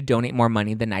continue to donate more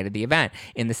money the night of the event,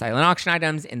 in the silent auction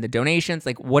items, in the donations,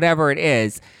 like whatever it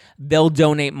is, they'll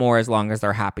donate more as long as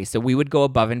they're happy. So we would go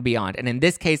above and beyond. And in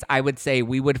this case, I would say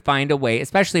we would find a way,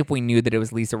 especially if we knew that it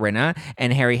was Lisa Rinna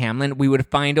and Harry Hamlin, we would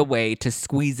find a way to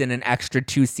squeeze in an extra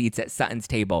 2 seats at Sutton's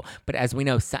table. But as we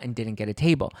know, Sutton didn't get a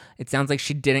table. It sounds like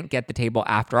she didn't get the table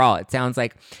after all. It sounds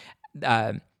like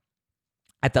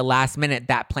at the last minute,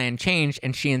 that plan changed,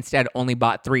 and she instead only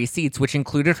bought 3 seats, which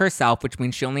included herself, which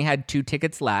means she only had 2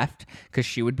 tickets left because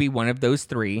she would be one of those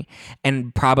 3,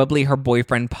 and probably her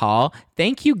boyfriend, Paul.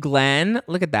 Thank you, Glenn.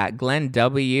 Look at that. Glenn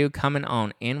W. coming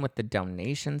on in with the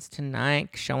donations tonight,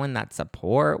 showing that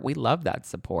support. We love that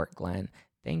support, Glenn.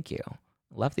 Thank you.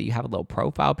 Love that you have a little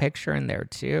profile picture in there,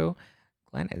 too.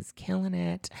 Glenn is killing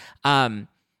it. But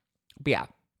yeah.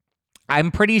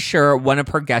 I'm pretty sure one of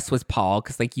her guests was Paul,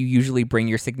 because you usually bring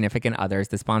your significant others.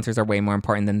 The sponsors are way more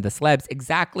important than the celebs.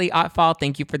 Exactly, Otfall.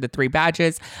 Thank you for the 3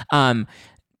 badges. Thank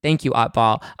you,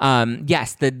 Otfall.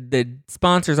 Yes, the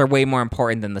sponsors are way more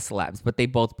important than the celebs, but they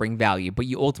both bring value. But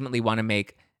you ultimately want to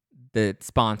make the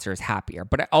sponsors happier.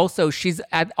 But also, she's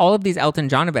at all of these Elton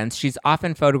John events, she's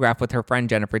often photographed with her friend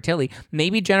Jennifer Tilly.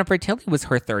 Maybe Jennifer Tilly was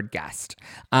her 3rd guest.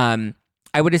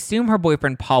 I would assume her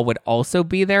boyfriend Paul would also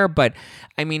be there, but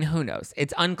I mean, who knows?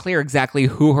 It's unclear exactly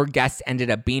who her guests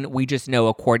ended up being. We just know,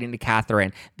 according to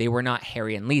Catherine, they were not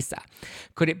Harry and Lisa.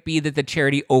 Could it be that the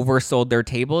charity oversold their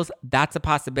tables? That's a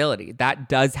possibility. That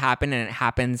does happen, and it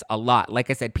happens a lot. Like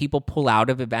I said, people pull out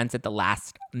of events at the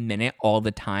last minute all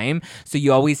the time. So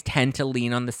you always tend to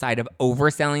lean on the side of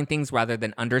overselling things rather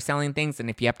than underselling things. And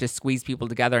if you have to squeeze people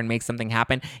together and make something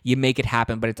happen, you make it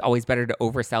happen. But it's always better to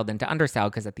oversell than to undersell,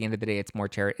 because at the end of the day, it's more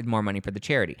money for the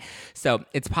charity. So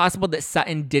it's possible that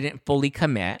Sutton didn't fully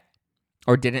commit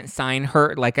or didn't sign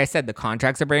her. Like I said, the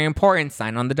contracts are very important.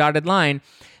 Sign on the dotted line.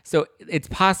 So it's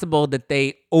possible that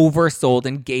they oversold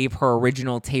and gave her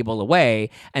original table away.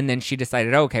 And then she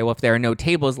decided, okay, well, if there are no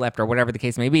tables left or whatever the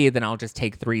case may be, then I'll just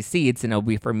take 3 seats and it'll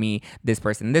be for me, this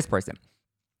person, and this person.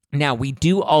 Now, we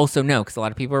do also know, because a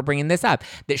lot of people are bringing this up,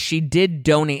 that she did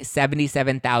donate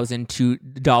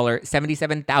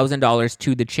 $77,000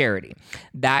 to the charity.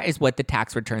 That is what the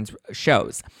tax returns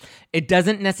shows. It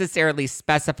doesn't necessarily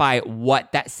specify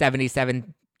what that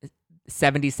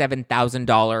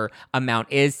 $77,000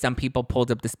 amount is. Some people pulled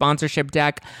up the sponsorship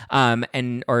deck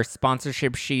or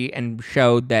sponsorship sheet and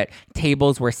showed that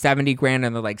tables were $70,000,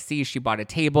 and they're like, see, she bought a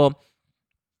table.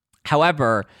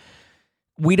 However,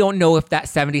 we don't know if that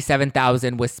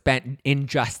 $77,000 was spent in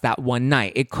just that one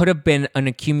night. It could have been an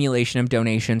accumulation of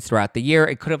donations throughout the year.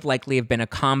 It could have likely have been a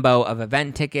combo of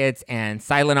event tickets and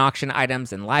silent auction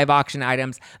items and live auction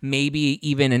items, maybe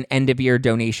even an end-of-year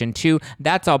donation too.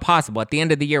 That's all possible. At the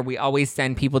end of the year, we always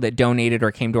send people that donated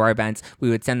or came to our events, we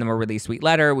would send them a really sweet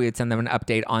letter. We would send them an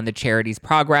update on the charity's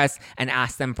progress and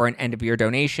ask them for an end-of-year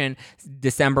donation.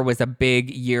 December was a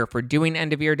big year for doing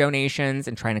end-of-year donations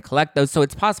and trying to collect those. So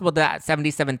it's possible that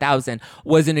 $77,000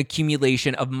 was an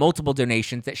accumulation of multiple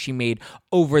donations that she made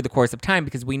over the course of time,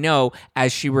 because we know,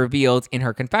 as she revealed in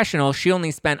her confessional, she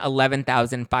only spent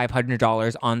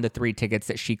 $11,500 on the 3 tickets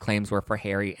that she claims were for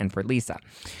Harry and for Lisa.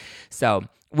 So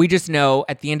we just know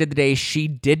at the end of the day, she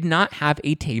did not have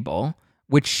a table,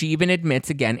 which she even admits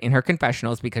again in her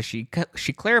confessionals, because she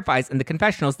clarifies in the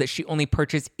confessionals that she only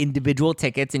purchased individual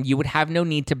tickets, and you would have no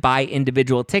need to buy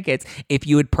individual tickets if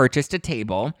you had purchased a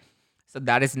table. So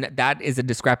that is a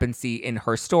discrepancy in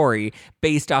her story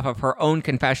based off of her own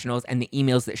confessionals and the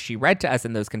emails that she read to us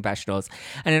in those confessionals.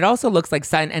 And it also looks like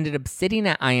Sutton ended up sitting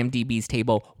at IMDb's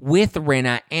table with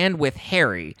Rinna and with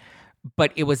Harry,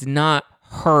 but it was not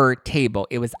her table.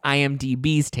 It was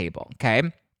IMDb's table,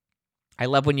 okay? I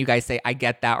love when you guys say, I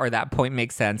get that, or that point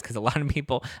makes sense, because a lot of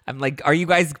people, I'm like, are you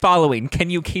guys following?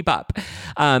 Can you keep up?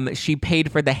 She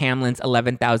paid for the Hamlins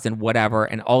 $11,000 whatever,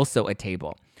 and also a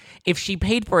table. If she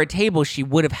paid for a table, she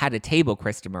would have had a table,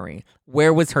 Krista Marie.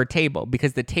 Where was her table?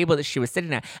 Because the table that she was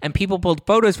sitting at, and people pulled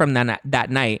photos from that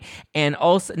night. And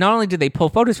also, not only did they pull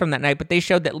photos from that night, but they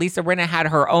showed that Lisa Rinna had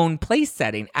her own place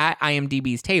setting at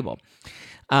IMDb's table.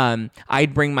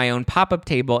 I'd bring my own pop-up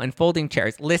table and folding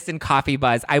chairs. Listen, Coffee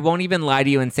Buzz, I won't even lie to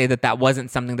you and say that wasn't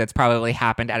something that's probably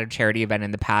happened at a charity event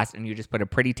in the past, and you just put a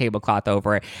pretty tablecloth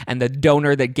over it, and the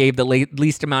donor that gave the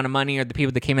least amount of money, or the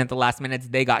people that came in at the last minutes,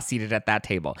 they got seated at that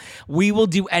table. We will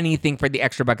do anything for the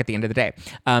extra buck at the end of the day.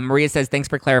 Maria says, thanks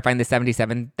for clarifying the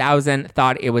 $77,000.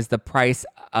 Thought it was the price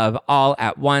of all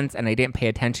at once, and I didn't pay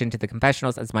attention to the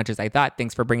confessionals as much as I thought.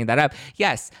 Thanks for bringing that up.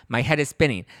 Yes, my head is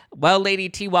spinning. Well, Lady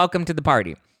T, welcome to the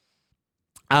party.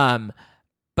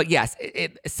 But yes,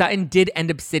 Sutton did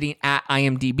end up sitting at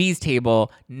IMDb's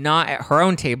table, not at her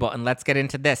own table. And let's get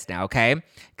into this now, okay?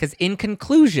 Because in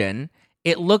conclusion,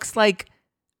 it looks like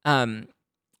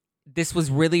this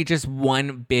was really just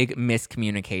one big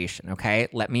miscommunication, okay?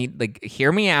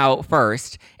 Hear me out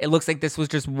first. It looks like this was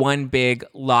just one big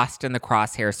lost in the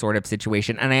crosshair sort of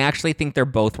situation. And I actually think they're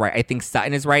both right. I think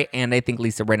Sutton is right, and I think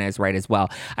Lisa Rinna is right as well.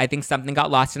 I think something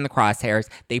got lost in the crosshairs.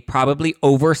 They probably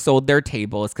oversold their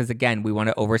tables, because again, we want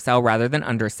to oversell rather than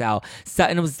undersell.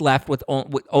 Sutton was left with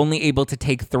only able to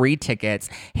take 3 tickets.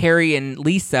 Harry and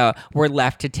Lisa were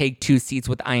left to take 2 seats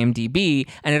with IMDb.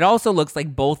 And it also looks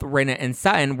like both Rinna and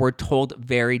Sutton were told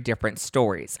very different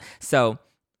stories. So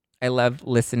I love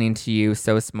listening to you.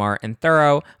 So smart and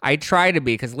thorough. I try to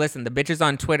be, because listen, the bitches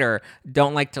on Twitter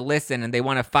don't like to listen, and they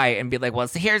want to fight and be like, well,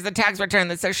 so here's the tax return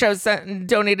that shows Sutton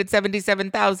donated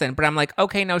 $77,000. But I'm like,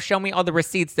 okay, no, show me all the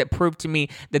receipts that prove to me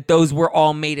that those were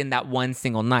all made in that one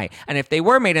single night. And if they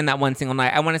were made in that one single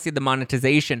night, I want to see the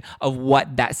monetization of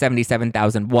what that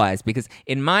 $77,000 was. Because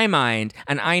in my mind,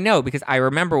 and I know because I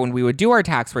remember when we would do our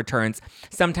tax returns,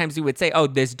 sometimes we would say, oh,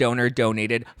 this donor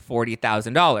donated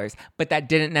 $40,000. But that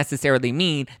didn't necessarily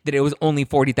mean that it was only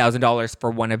 $40,000 for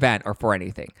one event or for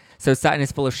anything. So Sutton is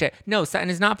full of shit. No, Sutton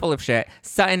is not full of shit.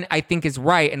 Sutton, I think, is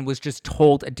right and was just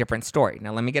told a different story.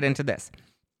 Now, let me get into this.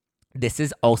 This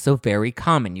is also very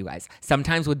common, you guys.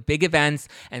 Sometimes with big events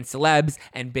and celebs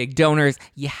and big donors,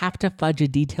 you have to fudge a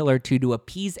detail or two to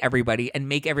appease everybody and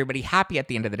make everybody happy at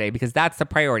the end of the day, because that's the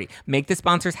priority. Make the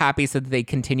sponsors happy so that they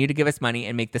continue to give us money,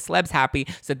 and make the celebs happy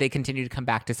so that they continue to come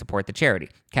back to support the charity,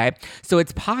 okay? So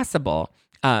it's possible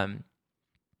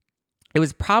it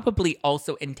was probably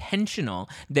also intentional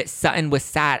that Sutton was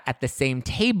sat at the same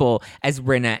table as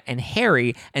Rinna and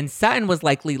Harry, and Sutton was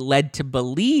likely led to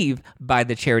believe by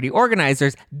the charity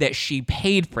organizers that she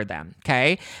paid for them,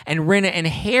 okay? And Rinna and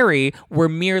Harry were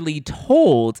merely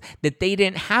told that they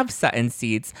didn't have Sutton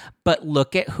seats, but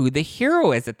look at who the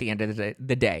hero is at the end of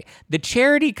the day. The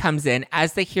charity comes in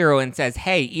as the hero and says,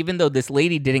 hey, even though this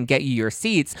lady didn't get you your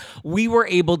seats, we were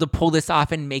able to pull this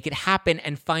off and make it happen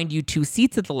and find you 2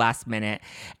 seats at the last minute.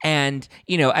 And,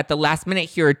 at the last minute,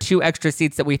 here are 2 extra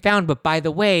seats that we found. But by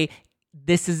the way,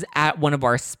 this is at one of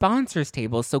our sponsors'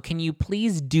 tables, so can you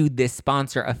please do this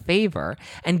sponsor a favor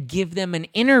and give them an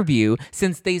interview,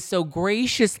 since they so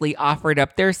graciously offered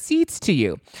up their seats to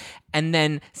you? And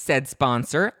then said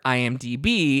sponsor,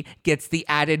 IMDb, gets the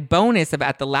added bonus of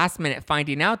at the last minute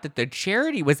finding out that the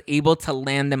charity was able to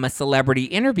land them a celebrity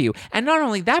interview. And not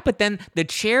only that, but then the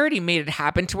charity made it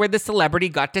happen to where the celebrity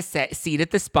got to seat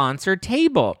at the sponsor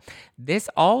table. This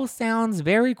all sounds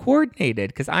very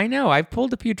coordinated, because I know I've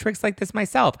pulled a few tricks like this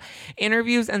myself.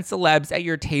 Interviews and celebs at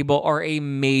your table are a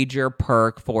major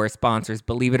perk for sponsors,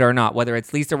 believe it or not, whether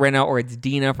it's Lisa Rinna or it's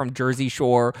Dina from Jersey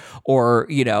Shore or,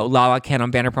 Lala Ken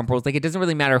on Vanderpump Rules. tables. Like, it doesn't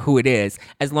really matter who it is.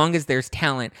 As long as there's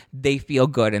talent, they feel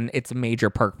good, and it's a major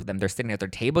perk for them. They're sitting at their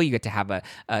table. You get to have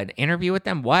an interview with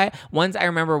them. What? Once I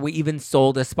remember we even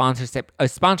sold a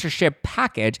sponsorship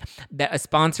package that a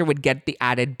sponsor would get the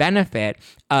added benefit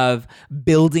of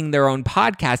building their own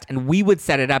podcast, and we would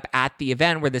set it up at the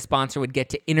event where the sponsor would get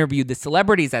to interview the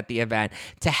celebrities at the event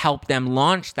to help them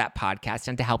launch that podcast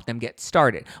and to help them get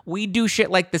started. We do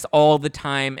shit like this all the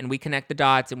time, and we connect the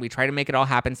dots and we try to make it all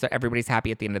happen so everybody's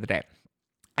happy at the end of the day.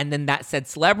 And then that said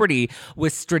celebrity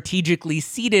was strategically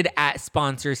seated at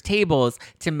sponsors' tables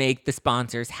to make the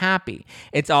sponsors happy.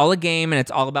 It's all a game, and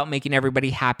it's all about making everybody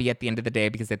happy at the end of the day,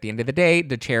 because at the end of the day,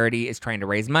 the charity is trying to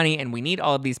raise money, and we need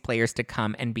all of these players to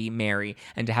come and be merry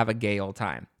and to have a gay old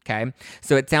time. Okay?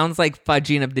 So it sounds like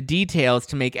fudging of the details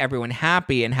to make everyone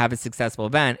happy and have a successful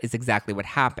event is exactly what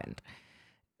happened.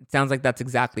 It sounds like that's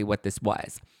exactly what this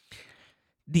was.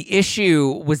 The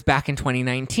issue was back in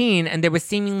 2019, and there was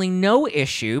seemingly no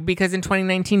issue because in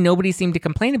 2019, nobody seemed to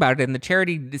complain about it, and the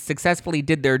charity successfully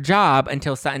did their job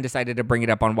until Sutton decided to bring it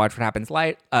up on Watch What Happens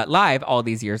live all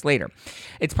these years later.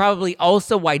 It's probably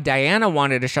also why Diana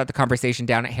wanted to shut the conversation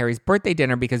down at Harry's birthday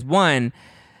dinner because, one,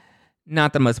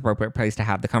 not the most appropriate place to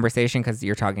have the conversation because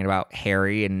you're talking about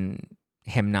Harry and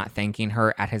him not thanking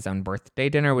her at his own birthday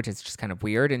dinner, which is just kind of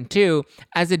weird. And two,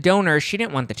 as a donor, she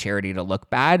didn't want the charity to look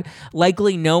bad.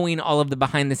 Likely knowing all of the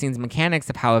behind the scenes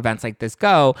mechanics of how events like this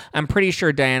go, I'm pretty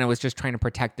sure Diana was just trying to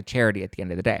protect the charity at the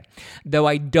end of the day. Though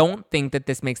I don't think that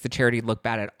this makes the charity look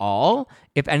bad at all.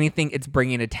 If anything, it's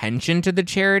bringing attention to the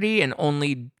charity, and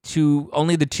only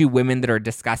the two women that are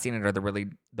discussing it are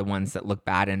the ones that look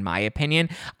bad, in my opinion.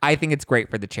 I think it's great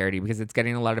for the charity because it's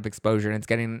getting a lot of exposure, and it's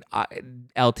getting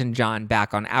Elton John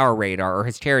back on our radar, or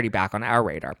his charity back on our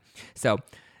radar. So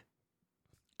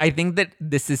I think that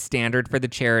this is standard for the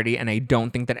charity, and I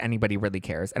don't think that anybody really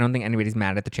cares. I don't think anybody's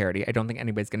mad at the charity. I don't think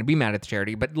anybody's going to be mad at the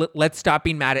charity, but let's stop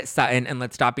being mad at Sutton, and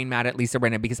let's stop being mad at Lisa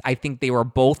Rinna, because I think they were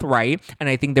both right, and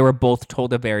I think they were both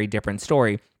told a very different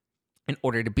story in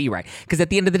order to be right. Because at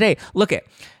the end of the day, look at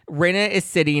Rinna is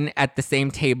sitting at the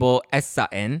same table as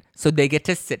Sutton, so they get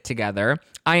to sit together.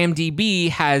 IMDb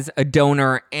has a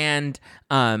donor and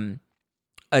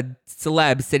a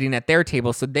celeb sitting at their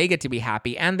table, so they get to be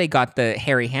happy, and they got the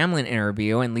Harry Hamlin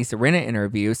interview and Lisa Rinna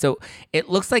interview. So it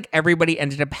looks like everybody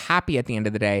ended up happy at the end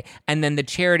of the day. And then the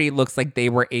charity looks like they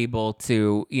were able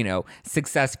to,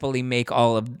 successfully make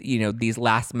all of, these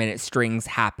last minute strings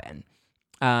happen.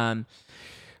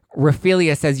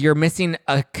 Raphaelia says, you're missing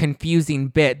a confusing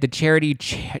bit. The charity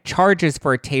charges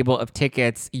for a table of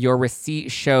tickets. Your receipt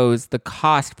shows the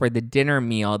cost for the dinner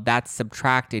meal. That's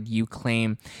subtracted. You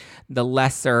claim the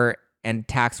lesser and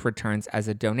tax returns as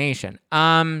a donation.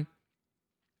 Not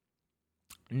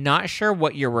sure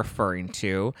what you're referring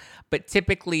to, but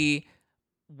typically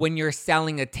when you're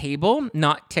selling a table,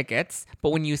 not tickets, but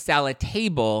when you sell a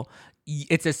table,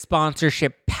 it's a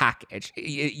sponsorship package.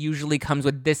 It usually comes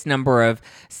with this number of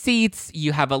seats.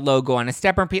 You have a logo on a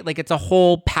step repeat. Like, it's a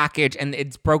whole package, and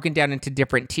it's broken down into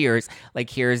different tiers.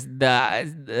 Like, here's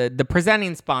the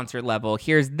presenting sponsor level.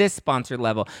 Here's this sponsor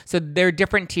level. So there are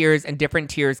different tiers, and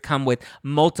different tiers come with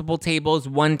multiple tables,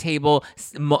 one table,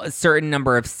 a certain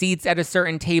number of seats at a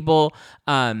certain table.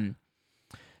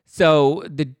 So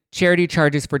the charity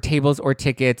charges for tables or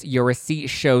tickets. Your receipt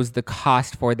shows the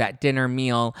cost for that dinner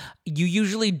meal. You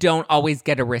usually don't always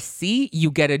get a receipt.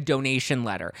 You get a donation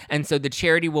letter. And so the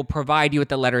charity will provide you with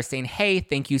a letter saying, hey,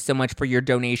 thank you so much for your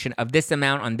donation of this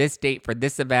amount on this date for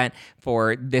this event,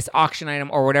 for this auction item,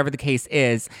 or whatever the case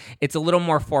is. It's a little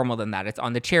more formal than that. It's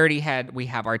on the charity head. We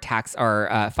have our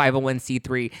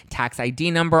 501c3 tax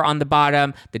ID number on the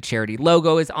bottom. The charity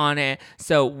logo is on it.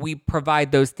 So we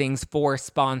provide those things for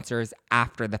sponsors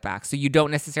after the fact. So you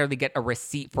don't necessarily get a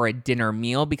receipt for a dinner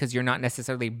meal because you're not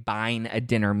necessarily buying a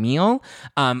dinner meal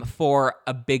for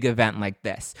a big event like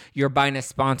this. You're buying a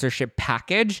sponsorship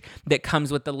package that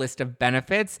comes with a list of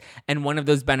benefits, and one of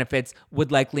those benefits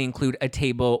would likely include a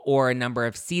table or a number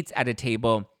of seats at a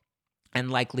table, and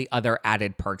likely other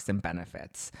added perks and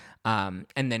benefits. And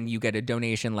then you get a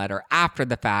donation letter after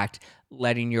the fact,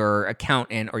 letting your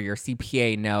accountant or your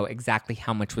CPA know exactly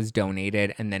how much was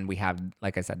donated. And then we have,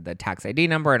 like I said, the tax ID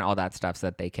number and all that stuff so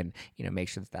that they can, make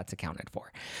sure that that's accounted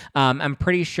for. I'm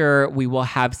pretty sure we will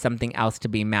have something else to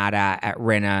be mad at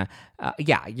Rinna.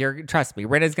 Trust me,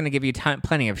 Rinna's going to give you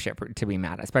plenty of shit to be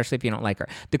mad at, especially if you don't like her.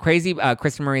 The crazy,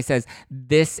 Kristen Marie says,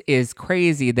 this is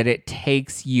crazy that it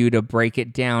takes you to break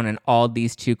it down, and all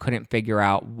these two couldn't figure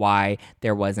out why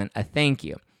there wasn't a thank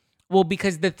you. Well,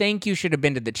 because the thank you should have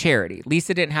been to the charity.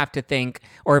 Lisa didn't have to thank,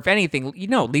 or if anything,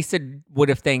 Lisa would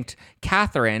have thanked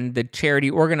Catherine, the charity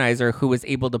organizer, who was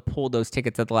able to pull those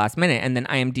tickets at the last minute. And then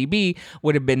IMDb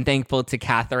would have been thankful to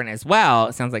Catherine as well.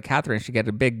 It sounds like Catherine should get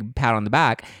a big pat on the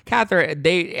back.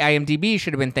 IMDb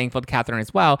should have been thankful to Catherine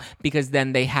as well, because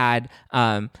then they had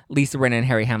Lisa Rinna and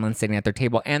Harry Hamlin sitting at their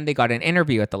table, and they got an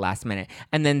interview at the last minute.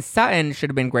 And then Sutton should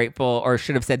have been grateful, or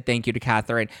should have said thank you to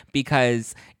Catherine,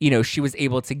 because, she was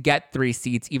able to get 3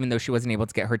 seats, even though she wasn't able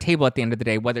to get her table at the end of the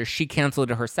day. Whether she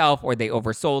canceled it herself or they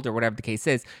oversold or whatever the case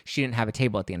is, she didn't have a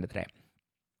table at the end of the day.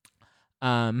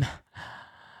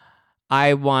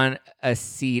 I want a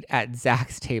seat at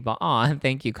Zach's table. Aw,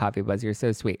 thank you, Coffee Buzz. You're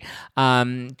so sweet.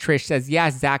 Trish says,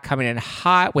 yes, Zach coming in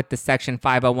hot with the Section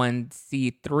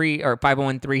 501c3 or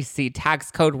 501(c)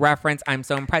 tax code reference. I'm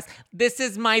so impressed. This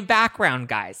is my background,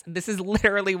 guys. This is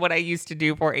literally what I used to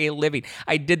do for a living.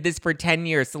 I did this for 10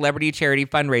 years, celebrity charity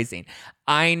fundraising.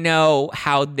 I know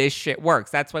how this shit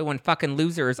works. That's why when fucking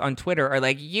losers on Twitter are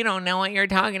like, you don't know what you're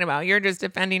talking about, you're just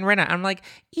defending Rinna. I'm like,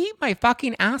 eat my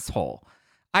fucking asshole.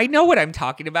 I know what I'm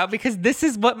talking about, because this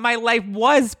is what my life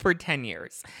was for 10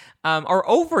 years, or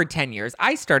over 10 years.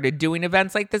 I started doing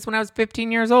events like this when I was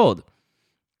 15 years old.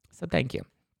 So thank you.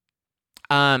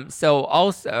 So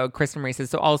also, Kristen Marie says,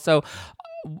 so also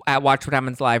at Watch What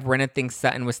Happens Live, Rinna thinks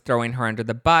Sutton was throwing her under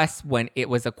the bus when it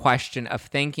was a question of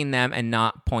thanking them and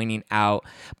not pointing out.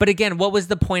 But again, what was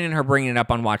the point in her bringing it up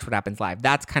on Watch What Happens Live?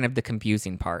 That's kind of the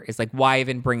confusing part. It's like, why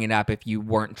even bring it up if you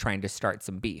weren't trying to start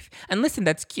some beef? And listen,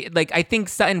 that's cute. Like, I think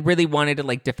Sutton really wanted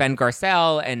to defend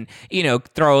Garcelle and,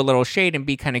 throw a little shade and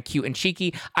be kind of cute and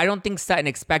cheeky. I don't think Sutton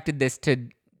expected this to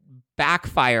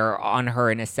backfire on her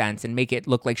in a sense and make it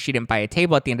look like she didn't buy a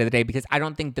table at the end of the day, because I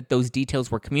don't think that those details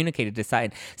were communicated to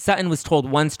Sutton. Sutton was told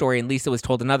one story and Lisa was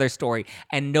told another story,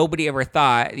 and nobody ever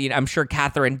thought, I'm sure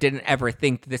Catherine didn't ever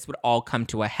think this would all come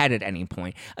to a head at any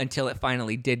point until it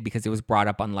finally did, because it was brought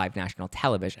up on live national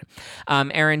television.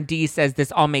 Aaron D says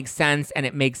this all makes sense, and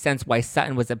it makes sense why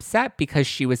Sutton was upset, because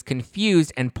she was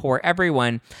confused and poor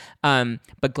everyone,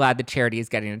 but glad the charity is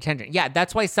getting attention. Yeah,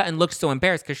 that's why Sutton looks so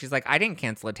embarrassed, because she's like, I didn't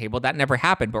cancel a table. That never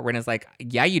happened. But Rinna's like,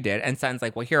 yeah, you did. And Sutton's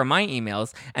like, well, here are my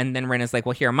emails. And then Rinna's like,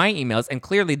 well, here are my emails. And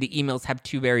clearly the emails have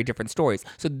 2 very different stories.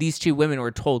 So these 2 women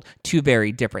were told 2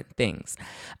 very different things.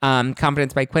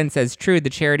 Confidence by Quinn says, true, the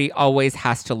charity always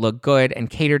has to look good and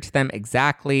cater to them.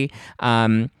 Exactly.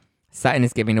 Sutton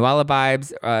is giving Noella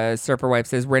vibes. Surfer Wife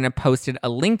says, Rinna posted a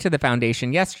link to the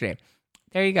foundation yesterday.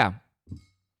 There you go.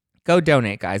 Go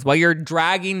donate, guys. While you're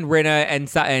dragging Rinna and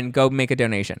Sutton, go make a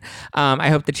donation. I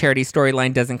hope the charity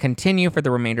storyline doesn't continue for the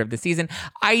remainder of the season.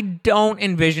 I don't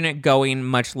envision it going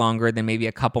much longer than maybe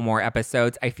a couple more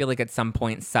episodes. I feel like at some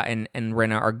point Sutton and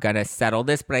Rinna are going to settle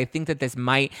this, but I think that this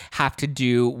might have to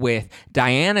do with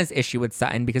Diana's issue with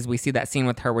Sutton, because we see that scene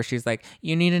with her where she's like,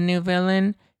 you need a new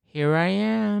villain? Here I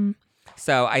am.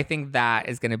 So I think that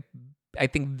is going to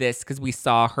because we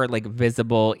saw her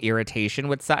visible irritation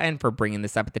with Sutton for bringing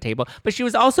this up at the table, but she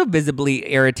was also visibly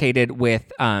irritated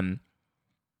with what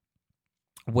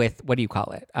do you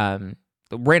call it?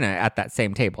 Rinna at that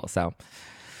same table. So,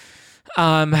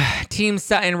 Team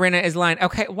Sutton, Rinna is lying.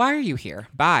 Okay, why are you here?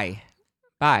 Bye.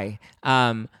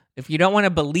 If you don't want to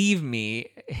believe me,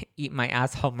 eat my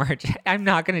asshole merch. I'm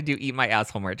not going to do eat my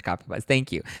asshole merch, Coffee Buzz.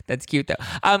 Thank you. That's cute,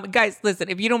 though. Guys, listen,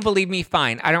 if you don't believe me,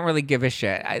 fine. I don't really give a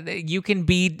shit. You can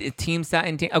be Team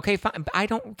Sutton. Okay, fine. I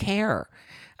don't care.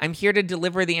 I'm here to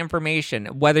deliver the information.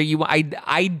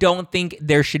 I don't think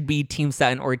there should be Team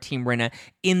Sutton or Team Rinna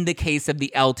in the case of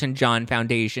the Elton John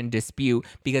Foundation dispute,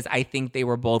 because I think they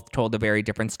were both told a very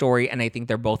different story, and I think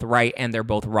they're both right and they're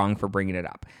both wrong for bringing it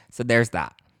up. So there's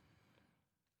that.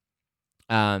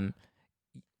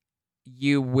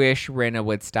 You wish Rinna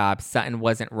would stop. Sutton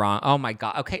wasn't wrong. Oh my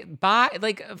God. Okay, bye.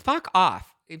 Fuck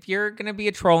off. If you're going to be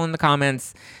a troll in the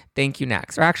comments, thank you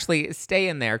next. Or actually, stay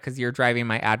in there because you're driving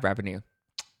my ad revenue.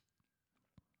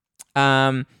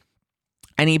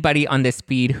 Anybody on this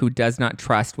feed who does not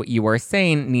trust what you are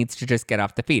saying needs to just get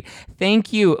off the feed.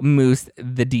 Thank you, Moose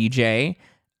the DJ.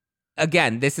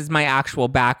 Again, this is my actual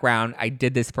background. I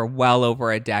did this for well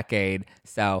over a decade.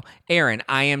 So, Aaron,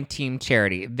 I am Team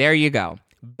Charity. There you go.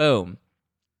 Boom.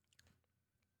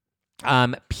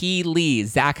 P. Lee,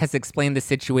 Zach has explained the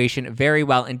situation very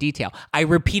well in detail. I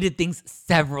repeated things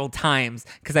several times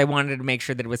because I wanted to make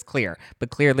sure that it was clear.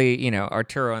 But clearly,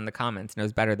 Arturo in the comments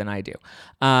knows better than I do.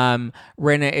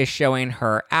 Rinna is showing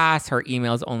her ass. Her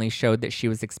emails only showed that she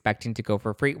was expecting to go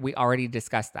for free. We already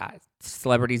discussed that.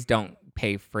 Celebrities don't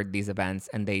pay for these events,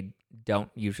 and they don't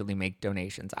usually make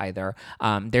donations either.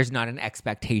 There's not an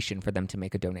expectation for them to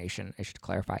make a donation. I should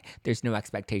clarify. There's no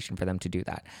expectation for them to do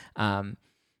that.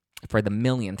 for the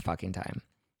millionth fucking time.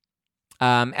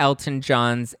 Elton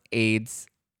John's AIDS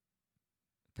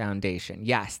Foundation.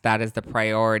 Yes, that is the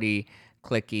priority.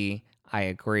 Clicky. I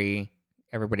agree.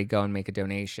 Everybody go and make a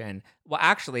donation. Well,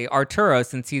 actually, Arturo,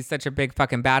 since he's such a big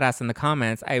fucking badass in the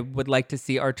comments, I would like to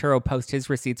see Arturo post his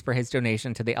receipts for his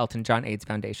donation to the Elton John AIDS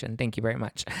Foundation. Thank you very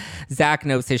much. Zach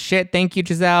knows his shit. Thank you,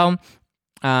 Giselle.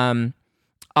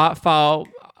 Otfall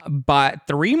bought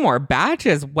 3 more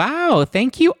badges. Wow.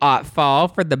 Thank you,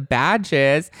 Otfall, for the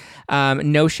badges.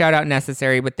 No shout out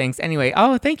necessary, but thanks anyway.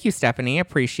 Oh, thank you, Stephanie.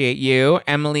 Appreciate you.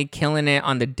 Emily killing it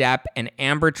on the Depp and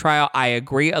Amber trial. I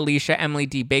agree, Alicia. Emily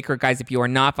D. Baker. Guys, if you are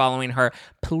not following her,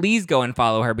 please go and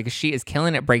follow her because she is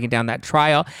killing it breaking down that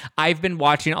trial. I've been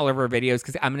watching all of her videos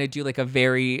because I'm going to do like a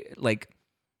very like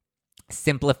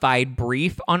simplified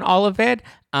brief on all of it.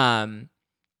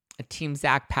 Team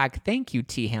Zach Pack. Thank you,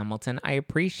 T. Hamilton. I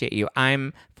appreciate you.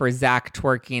 I'm for Zach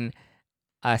twerking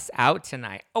us out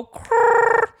tonight. Oh,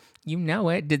 you know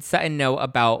it. Did Sutton know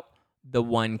about the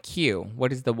 1Q?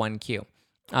 What is the 1Q?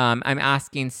 I'm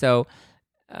asking. So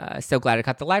glad I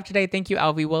caught the live today. Thank you,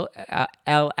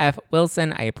 LF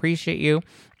Wilson. I appreciate you.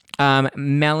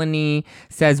 Melanie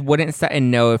says, wouldn't Sutton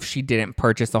know if she didn't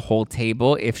purchase a whole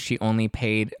table if she only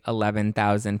paid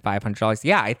 $11,500?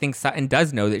 Yeah, I think Sutton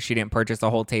does know that she didn't purchase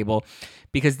a whole table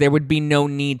because there would be no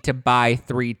need to buy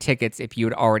 3 tickets if you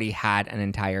had already had an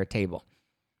entire table.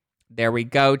 There we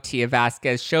go. Tia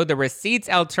Vasquez, show the receipts,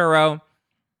 El Turo.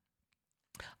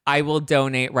 I will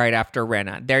donate right after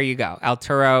Rinna. There you go. El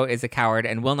Turo is a coward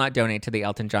and will not donate to the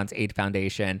Elton John's AIDS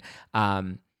Foundation.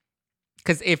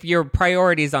 Because if your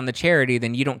priority is on the charity,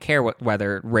 then you don't care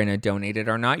whether Rinna donated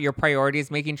or not. Your priority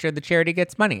is making sure the charity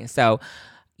gets money. So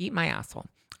eat my asshole.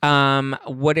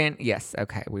 Yes.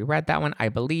 Okay. We read that one. I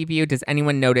believe you. Does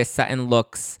anyone notice Sutton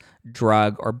looks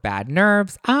drug or bad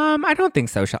nerves? I don't think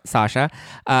so, Sasha.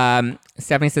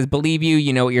 Stephanie says, believe you.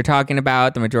 You know what you're talking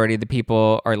about. The majority of the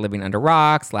people are living under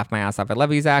rocks. Laugh my ass off. I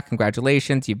love you, Zach.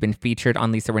 Congratulations. You've been featured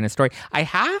on Lisa Rinna's story. I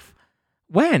have?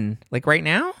 When? Like right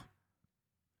now?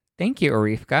 Thank you,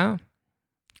 Arifka.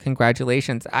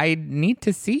 Congratulations. I need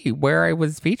to see where I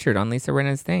was featured on Lisa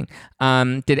Rinna's thing.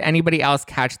 Did anybody else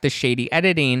catch the shady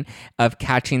editing of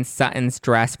catching Sutton's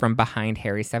dress from behind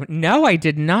Harry 7? No, I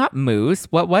did not, Moose.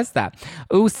 What was that?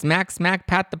 Ooh, smack, smack,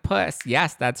 pat the puss.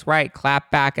 Yes, that's right.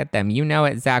 Clap back at them. You know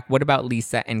it, Zach. What about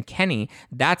Lisa and Kenny?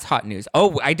 That's hot news.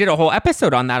 Oh, I did a whole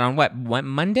episode on that on what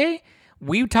Monday?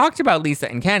 We talked about Lisa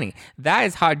and Kenny. That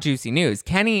is hot, juicy news.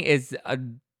 Kenny is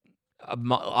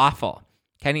awful.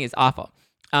 Kenny is awful.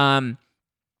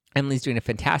 Emily's doing a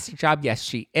fantastic job. Yes,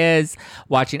 she is.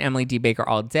 Watching Emily D. Baker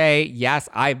all day. Yes,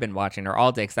 I've been watching her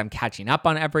all day because I'm catching up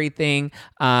on everything.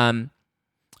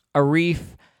 Arif,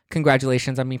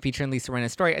 congratulations on me featuring Lisa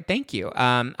Rinna's story. Thank you.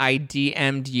 I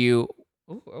DM'd you.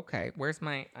 Ooh, okay. Where's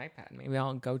my iPad? Maybe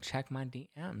I'll go check my DMs.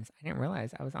 I didn't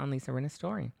realize I was on Lisa Rinna's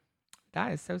story.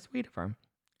 That is so sweet of her.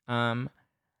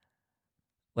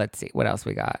 Let's see what else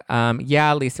we got.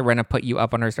 Yeah, Lisa Rinna put you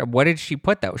up on her story. What did she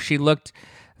put though? She looked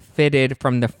fitted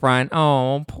from the front.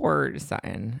 Oh, poor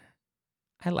Sutton.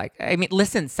 I mean,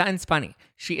 listen, Sutton's funny.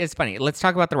 She is funny. Let's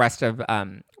talk about the rest of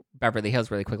Beverly Hills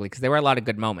really quickly because there were a lot of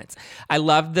good moments. I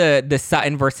love the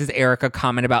Sutton versus Erica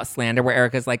comment about slander where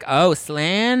Erica's like, oh,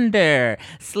 slander.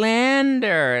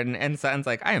 And Sutton's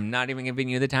like, I am not even giving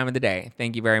you the time of the day.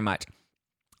 Thank you very much.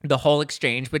 The whole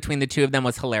exchange between the two of them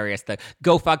was hilarious. The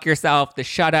go fuck yourself, the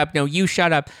shut up, no, you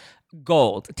shut up.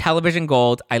 Gold. Television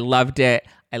gold. I loved it.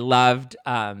 It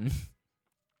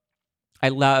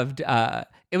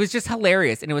was just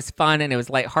hilarious and it was fun and it was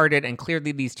lighthearted and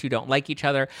clearly these two don't like each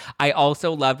other. I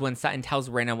also loved when Sutton tells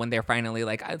Rinna when they're finally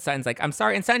like, Sutton's like, I'm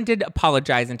sorry. And Sutton did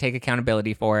apologize and take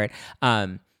accountability for it.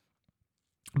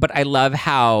 But I love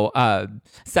how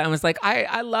Sutton was like,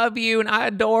 I love you and I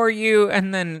adore you.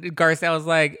 And then Garcelle was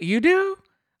like, you do?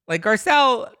 Like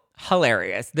Garcelle,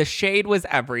 hilarious. The shade was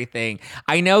everything.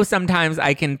 I know sometimes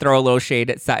I can throw a little shade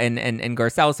at Sutton and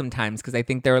Garcelle sometimes because I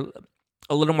think they're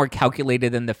a little more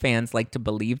calculated than the fans like to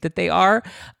believe that they are.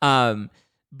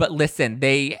 But listen,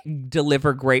 they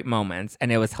deliver great moments,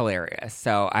 and it was hilarious.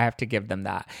 So I have to give them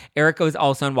that. Erica was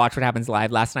also on Watch What Happens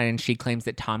Live last night, and she claims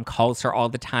that Tom calls her all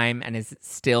the time and is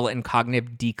still in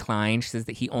cognitive decline. She says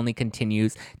that he only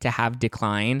continues to have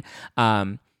decline.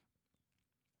 So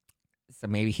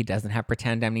maybe he doesn't have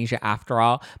pretend amnesia after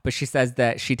all. But she says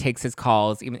that she takes his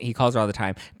calls. Even he calls her all the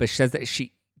time. But she says that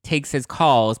she takes his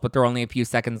calls, but they're only a few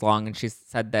seconds long. And she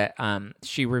said that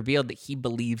she revealed that he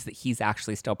believes that he's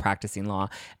actually still practicing law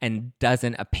and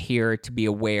doesn't appear to be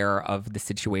aware of the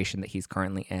situation that he's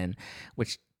currently in,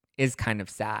 which is kind of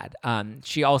sad.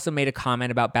 She also made a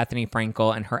comment about Bethany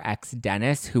Frankel and her ex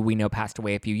Dennis, who we know passed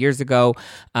away a few years ago.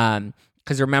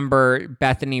 Because remember,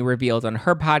 Bethany revealed on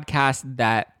her podcast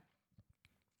that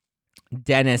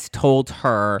Dennis told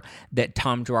her that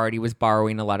Tom Girardi was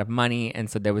borrowing a lot of money, and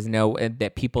so there was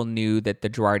that people knew that the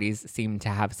Girardis seemed to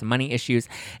have some money issues.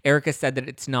 Erica said that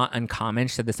it's not uncommon.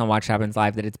 She said this on Watch What Happens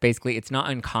Live, that it's not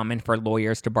uncommon for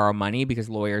lawyers to borrow money because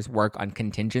lawyers work on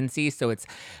contingency. So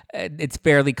it's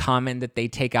fairly common that they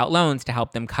take out loans to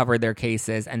help them cover their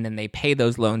cases, and then they pay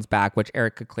those loans back, which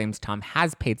Erica claims Tom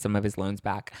has paid some of his loans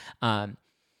back.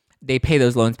 They pay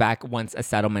those loans back once a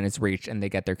settlement is reached and they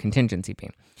get their contingency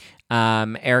fee.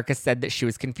 Erica said that she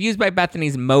was confused by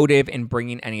Bethany's motive in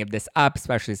bringing any of this up,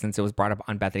 especially since it was brought up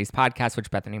on Bethany's podcast, which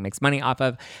Bethany makes money off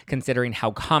of, considering how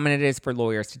common it is for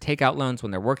lawyers to take out loans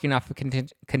when they're working off of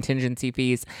contingency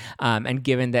fees. And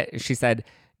given that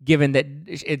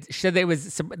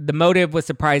the motive was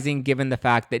surprising given the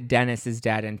fact that Dennis is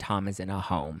dead and Tom is in a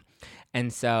home.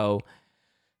 And so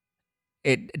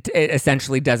it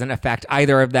essentially doesn't affect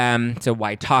either of them. So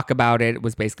why talk about it?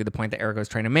 Was basically the point that Erica was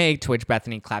trying to make, to which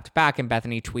Bethany clapped back, and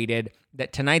Bethany tweeted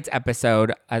that tonight's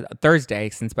episode, Thursday,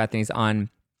 since Bethany's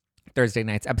on Thursday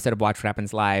night's episode of Watch What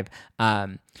Happens Live,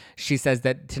 she says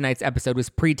that tonight's episode was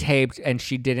pre-taped and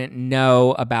she didn't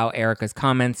know about Erica's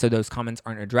comments, so those comments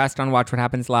aren't addressed on Watch What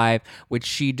Happens Live, which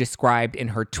she described in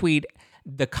her tweet.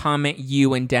 The comment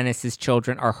you and Dennis's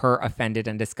children are hurt, offended,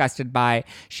 and disgusted by.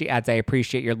 She adds, I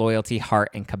appreciate your loyalty, heart,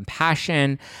 and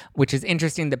compassion, which is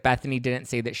interesting that Bethany didn't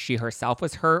say that she herself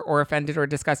was hurt or offended or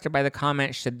disgusted by the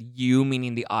comment. She said you,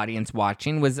 meaning the audience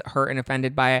watching, was hurt and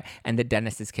offended by it, and that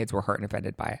Dennis's kids were hurt and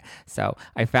offended by it. So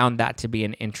I found that to be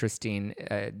an interesting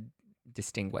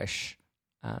distinguish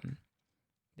that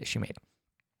she made.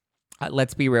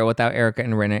 Let's be real, without Erica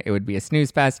and Rinna, it would be a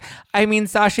snooze fest. I mean,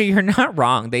 Sasha, you're not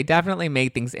wrong. They definitely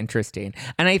make things interesting.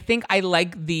 And I think I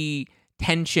like the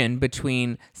tension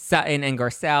between Sutton and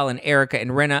Garcelle and Erica and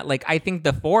Rinna. Like, I think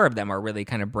the four of them are really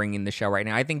kind of bringing the show right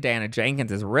now. I think Diana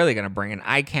Jenkins is really going to bring it.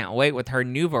 I can't wait with her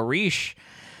nouveau riche,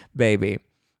 baby.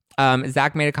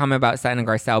 Zach made a comment about Sutton and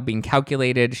Garcelle being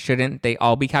calculated. Shouldn't they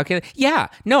all be calculated? Yeah,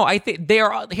 no, I think they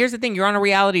are. Here's the thing. You're on a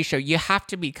reality show. You have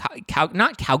to be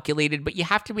not calculated, but you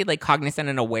have to be like cognizant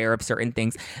and aware of certain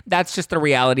things. That's just the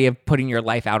reality of putting your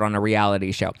life out on a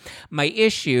reality show. My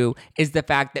issue is the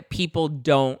fact that people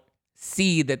don't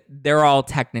see that they're all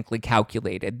technically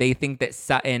calculated. They think that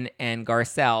Sutton and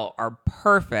Garcelle are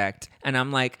perfect. And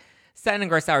I'm like, Sutton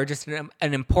and Garcelle are just an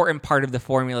important part of the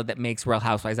formula that makes Real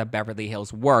Housewives of Beverly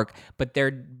Hills work, but they're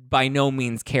by no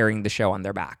means carrying the show on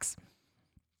their backs.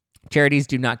 Charities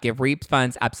do not give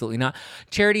refunds. Absolutely not.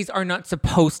 Charities are not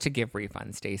supposed to give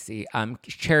refunds, Stacey.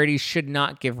 Charities should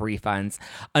not give refunds.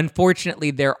 Unfortunately,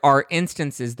 there are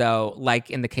instances, though, like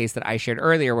in the case that I shared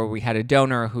earlier, where we had a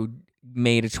donor who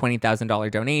made a $20,000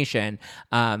 donation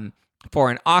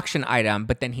for an auction item,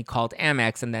 but then he called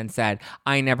Amex and then said,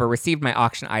 I never received my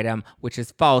auction item, which is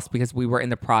false because we were in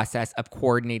the process of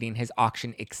coordinating his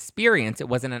auction experience. It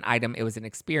wasn't an item, it was an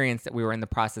experience that we were in the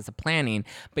process of planning,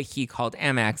 but he called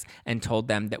Amex and told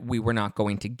them that we were not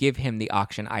going to give him the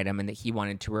auction item and that he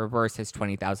wanted to reverse his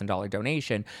 $20,000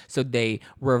 donation. So they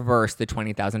reversed the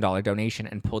 $20,000 donation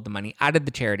and pulled the money out of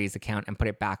the charity's account and put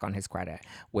it back on his credit,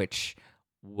 which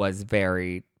was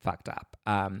very fucked up.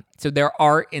 So there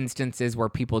are instances where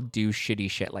people do shitty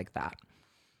shit like that.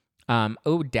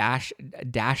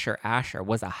 Dasher Asher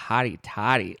was a hottie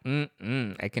toddy.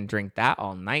 I can drink that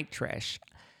all night, Trish.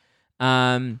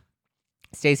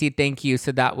 Stacey, thank you.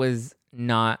 So that was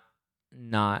not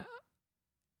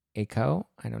Echo.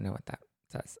 I don't know what that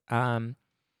says.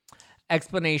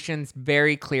 Explanations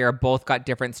very clear. Both got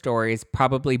different stories,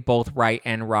 probably both right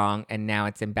and wrong, and now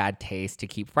it's in bad taste to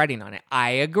keep fretting on it. I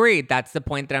agree. That's the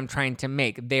point that I'm trying to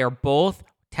make. They are both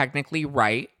technically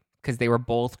right because they were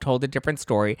both told a different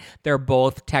story. They're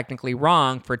both technically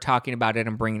wrong for talking about it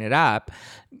and bringing it up.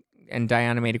 And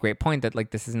Diana made a great point that,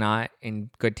 like, this is not in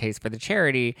good taste for the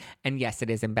charity. And yes, it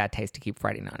is in bad taste to keep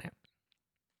fretting on it.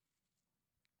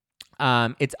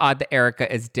 It's odd that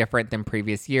Erica is different than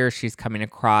previous years. She's coming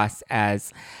across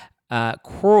as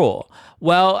cruel.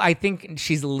 Well, I think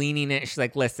she's leaning in. She's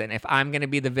like, listen, if I'm going to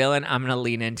be the villain, I'm going to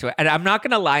lean into it. And I'm not going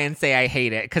to lie and say I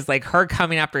hate it. Because like her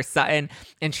coming after Sutton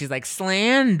and she's like,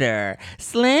 slander.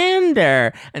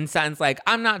 And Sutton's like,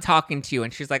 I'm not talking to you.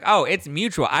 And she's like, oh, it's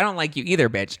mutual. I don't like you either,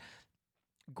 bitch.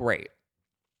 Great.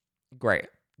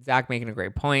 Zach making a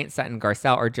great point. Sutton and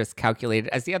Garcelle are just calculated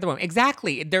as the other one.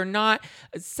 Exactly. They're not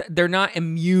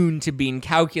immune to being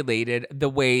calculated the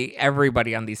way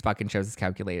everybody on these fucking shows is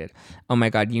calculated. Oh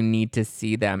my God, you need to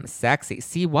see them sexy.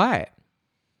 See what?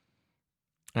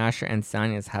 Asher and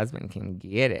Sonya's husband can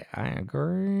get it. I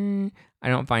agree. I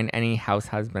don't find any house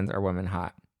husbands or women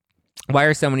hot. Why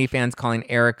are so many fans calling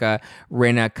Erica,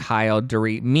 Rinna, Kyle,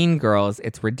 Dorit mean girls?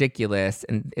 It's ridiculous.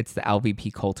 And it's the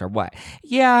LVP cult or what?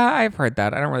 Yeah, I've heard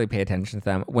that. I don't really pay attention to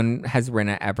them. When has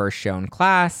Rinna ever shown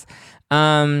class?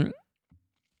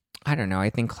 I don't know. I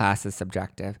think class is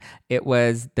subjective. It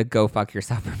was the go fuck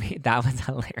yourself for me. That was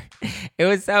hilarious. It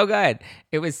was so good.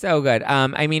 It was so good.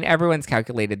 I mean, everyone's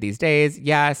calculated these days.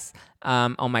 Yes.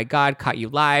 Oh my God, caught you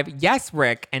live. Yes,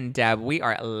 Rick and Deb, we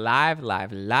are live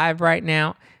right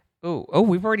now. Oh,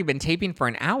 we've already been taping for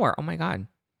an hour. Oh my God.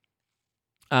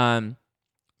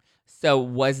 So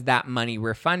was that money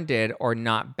refunded or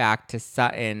not back to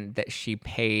Sutton that she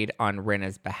paid on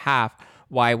Rinna's behalf?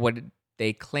 Why would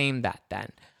they claim that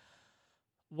then?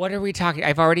 What are we talking?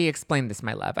 I've already explained this,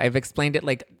 my love. I've explained it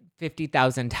like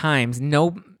 50,000 times.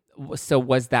 No. So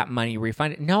was that money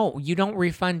refunded? No, you don't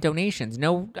refund donations.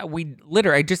 No,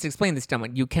 I just explained this to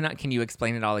someone. Can you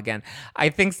explain it all again? I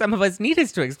think some of us need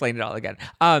us to explain it all again.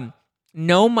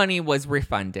 No money was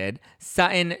refunded.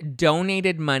 Sutton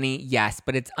donated money, yes,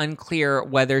 but it's unclear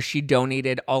whether she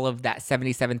donated all of that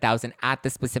 $77,000 at the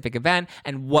specific event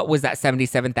and what was that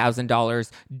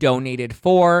 $77,000 donated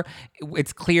for.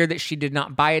 It's clear that she did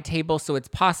not buy a table, so it's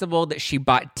possible that she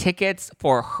bought tickets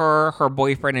for her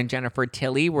boyfriend, and Jennifer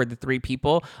Tilly were the three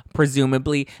people,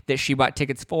 presumably, that she bought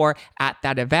tickets for at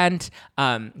that event.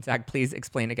 Zach, please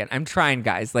explain again. I'm trying,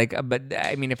 guys. But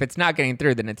I mean, if it's not getting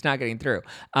through, then it's not getting through.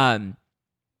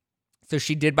 So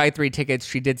she did buy 3 tickets.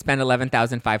 She did spend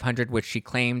 $11,500, which she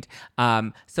claimed.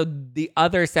 So the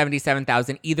other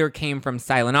 $77,000 either came from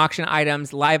silent auction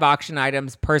items, live auction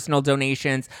items, personal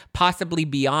donations, possibly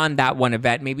beyond that one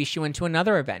event. Maybe she went to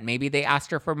another event. Maybe they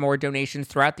asked her for more donations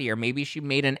throughout the year. Maybe she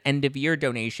made an end of year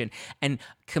donation, and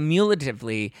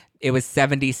cumulatively it was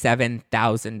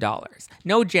 $77,000.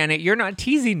 No, Janet, you're not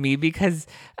teasing me, because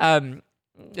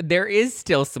there is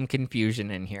still some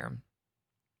confusion in here.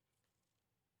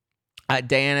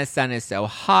 Diana's son is so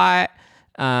hot.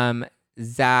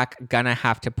 Zach, gonna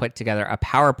have to put together a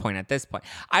PowerPoint at this point.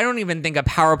 I don't even think a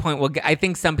PowerPoint will I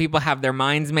think some people have their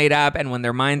minds made up, and when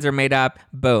their minds are made up,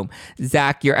 boom.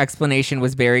 Zach, your explanation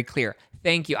was very clear.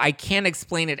 Thank you. I can't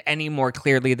explain it any more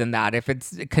clearly than that. If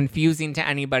it's confusing to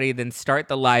anybody, then start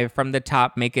the live from the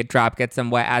top, make it drop, get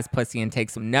some wet ass pussy, and take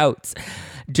some notes.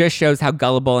 Just shows how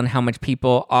gullible and how much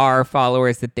people are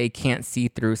followers that they can't see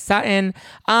through Sutton.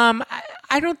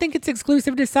 I don't think it's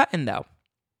exclusive to Sutton, though.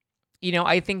 You know,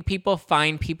 I think people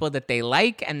find people that they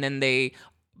like, and then they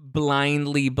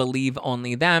blindly believe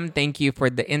only them. Thank you for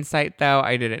the insight, though.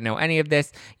 I didn't know any of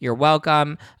this. You're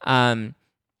welcome.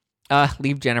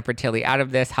 Leave Jennifer Tilly out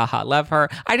of this. Haha, love her.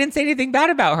 I didn't say anything bad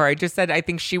about her. I just said I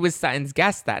think she was Sutton's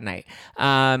guest that night.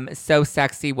 So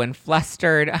sexy when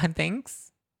flustered.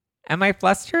 Thanks. Am I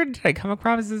flustered? Did I come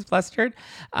across as flustered?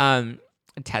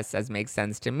 Tess says makes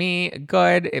sense to me.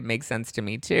 Good. It makes sense to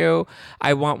me too.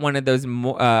 I want one of those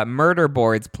murder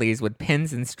boards, please, with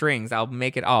pins and strings. I'll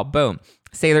make it all. Boom.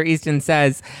 Sailor Easton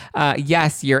says,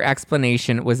 yes, your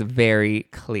explanation was very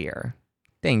clear.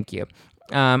 Thank you.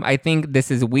 I think this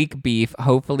is weak beef.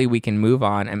 Hopefully we can move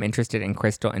on. I'm interested in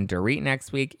Crystal and Dorit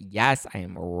next week. Yes, I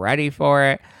am ready for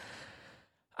it.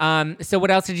 So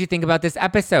what else did you think about this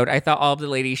episode? I thought all of the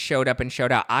ladies showed up and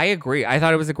showed out. I agree. I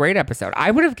thought it was a great episode.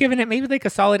 I would have given it maybe like a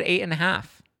solid 8.5.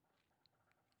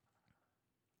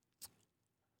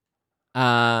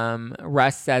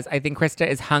 Russ says, I think Krista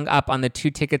is hung up on the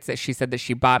 2 tickets that she said that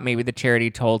she bought. Maybe the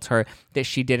charity told her that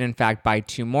she did in fact buy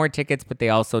 2 more tickets, but they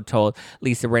also told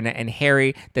Lisa, Rinna, and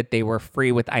Harry that they were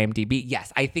free with IMDb.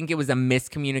 Yes, I think it was a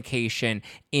miscommunication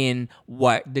in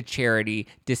what the charity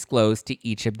disclosed to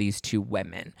each of these 2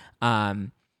 women.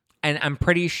 And I'm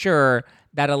pretty sure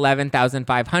that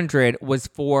 $11,500 was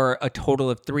for a total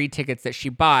of 3 tickets that she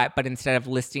bought, but instead of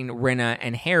listing Rinna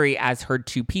and Harry as her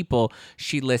 2 people,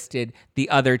 she listed the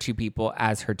other 2 people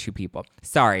as her 2 people.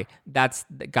 Sorry,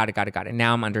 got it.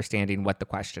 Now I'm understanding what the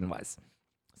question was.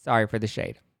 Sorry for the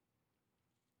shade.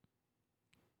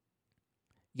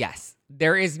 Yes,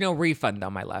 there is no refund though,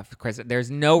 my love, Chris. There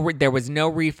was no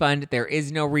refund. There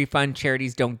is no refund.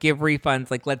 Charities don't give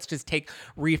refunds. Like, let's just take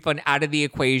refund out of the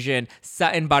equation.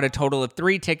 Sutton bought a total of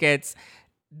 3 tickets.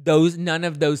 None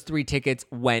of those 3 tickets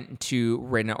went to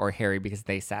Rinna or Harry because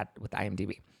they sat with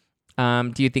IMDb.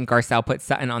 Do you think Garcelle put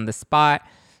Sutton on the spot?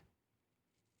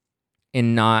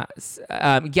 Yes,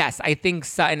 I think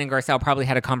Sutton and Garcelle probably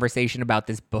had a conversation about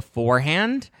this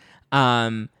beforehand.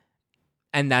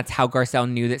 And that's how Garcelle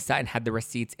knew that Sutton had the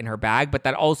receipts in her bag. But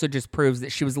that also just proves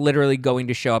that she was literally going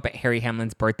to show up at Harry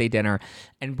Hamlin's birthday dinner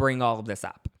and bring all of this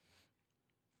up.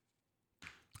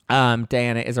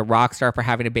 Diana is a rock star for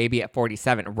having a baby at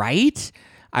 47, right?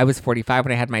 I was 45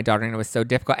 when I had my daughter, and it was so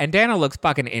difficult. And Diana looks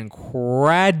fucking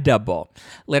incredible.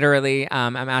 Literally,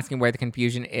 I'm asking where the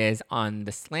confusion is on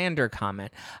the slander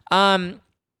comment. I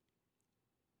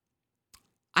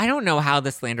don't know how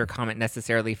the slander comment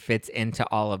necessarily fits into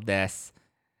all of this.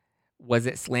 Was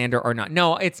it slander or not?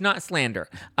 No, it's not slander.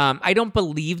 I don't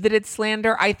believe that it's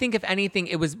slander. I think if anything,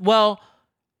 it was, well,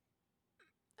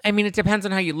 I mean, it depends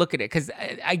on how you look at it. Because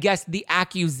I guess the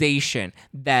accusation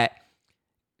that,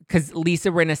 because Lisa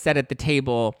Rinna said at the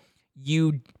table,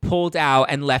 you pulled out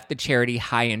and left the charity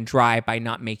high and dry by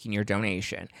not making your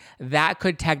donation. That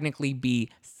could technically be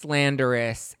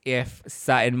slanderous if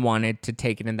Sutton wanted to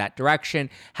take it in that direction.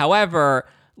 However,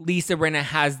 Lisa Rinna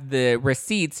has the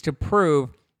receipts to prove.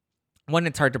 One,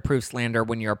 it's hard to prove slander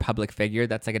when you're a public figure.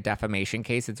 That's like a defamation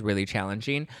case. It's really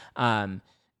challenging.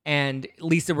 And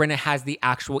Lisa Rinna has the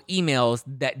actual emails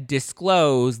that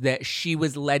disclose that she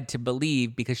was led to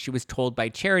believe, because she was told by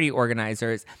charity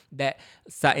organizers, that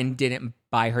Sutton didn't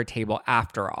buy her table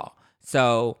after all.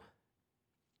 So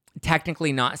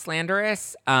technically not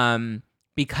slanderous,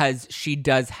 because she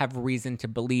does have reason to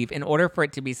believe. In order for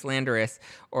it to be slanderous,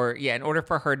 in order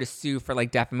for her to sue for like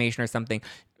defamation or something,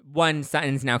 one,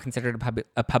 Sutton's now considered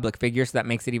a public figure, so that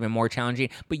makes it even more challenging.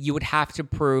 But you would have to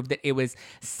prove that it was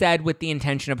said with the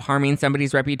intention of harming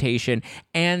somebody's reputation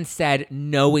and said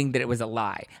knowing that it was a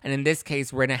lie. And in this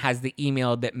case, Rinna has the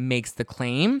email that makes the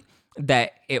claim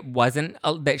that it wasn't,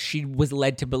 that she was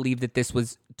led to believe that this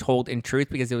was told in truth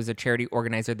because it was a charity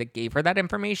organizer that gave her that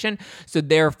information. So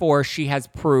therefore, she has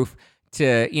proof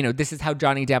to, this is how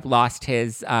Johnny Depp lost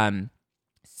his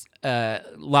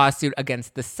lawsuit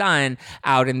against the Sun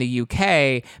out in the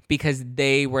UK, because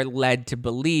they were led to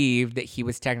believe that he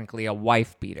was technically a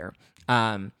wife beater,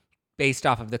 based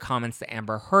off of the comments that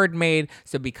Amber Heard made.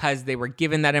 So because they were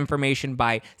given that information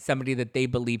by somebody that they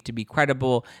believed to be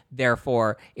credible,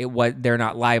 therefore they're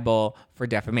not liable for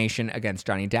defamation against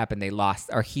Johnny Depp, and he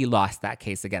lost that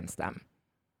case against them.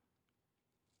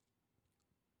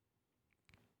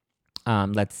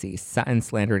 Let's see. Sutton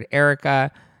slandered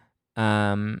Erica.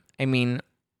 I mean,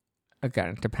 again,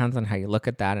 it depends on how you look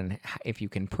at that, and if you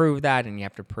can prove that, and you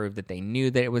have to prove that they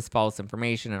knew that it was false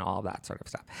information and all that sort of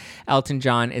stuff. Elton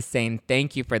John is saying,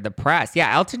 thank you for the press.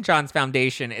 Yeah, Elton John's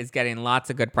foundation is getting lots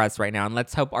of good press right now, and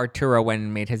let's hope Arturo went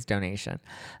and made his donation.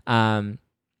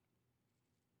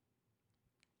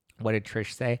 What did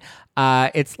Trish say?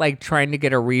 It's like trying to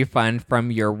get a refund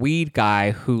from your weed guy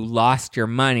who lost your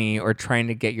money, or trying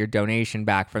to get your donation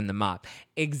back from the mob.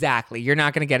 Exactly. You're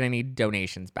not going to get any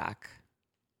donations back.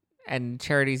 And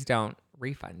charities don't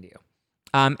refund you.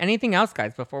 Anything else,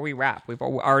 guys, before we wrap? We've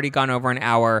already gone over an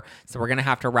hour, so we're going to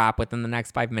have to wrap within the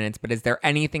next 5 minutes. But is there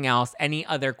anything else? Any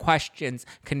other questions,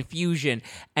 confusion,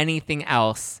 anything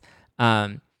else?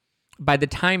 By the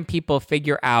time people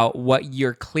figure out what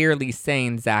you're clearly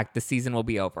saying, Zach, the season will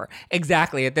be over.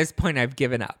 Exactly. At this point, I've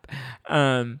given up.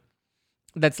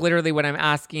 That's literally what I'm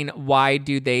asking. Why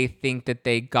do they think that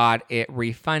they got it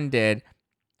refunded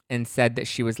and said that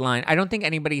she was lying? I don't think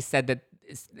anybody said that.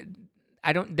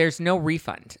 There's no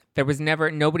refund.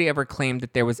 Nobody ever claimed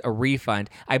that there was a refund.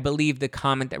 I believe the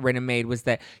comment that Rinna made was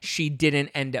that she didn't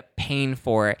end up paying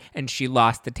for it and she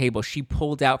lost the table. She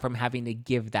pulled out from having to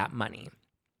give that money.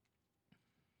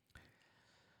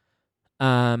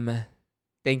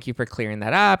 Thank you for clearing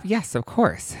that up. Yes, of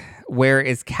course. Where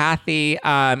is Kathy?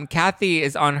 Kathy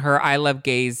is on her I Love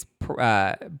Gays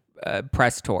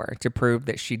press tour to prove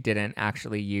that she didn't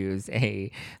actually use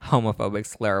a homophobic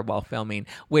slur while filming,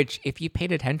 which, if you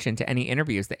paid attention to any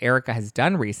interviews that Erica has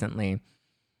done recently,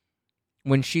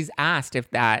 when she's asked if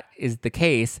that is the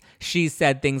case, she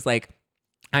said things like,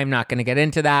 I'm not going to get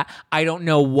into that. I don't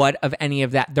know what of any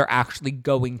of that they're actually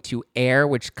going to air,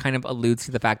 which kind of alludes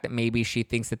to the fact that maybe she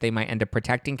thinks that they might end up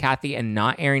protecting Kathy and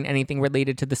not airing anything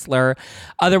related to the slur.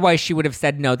 Otherwise, she would have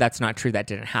said, no, that's not true. That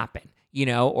didn't happen,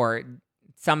 or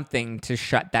something to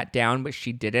shut that down, but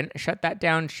she didn't shut that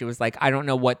down. She was like, I don't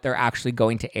know what they're actually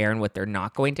going to air and what they're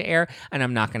not going to air, and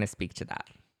I'm not going to speak to that.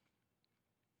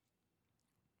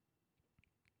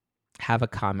 Have a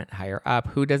comment higher up.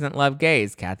 Who doesn't love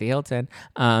gays? Kathy Hilton.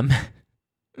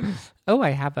 Oh, I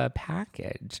have a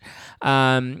package.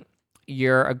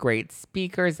 You're a great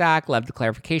speaker, Zach. Love the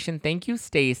clarification. Thank you,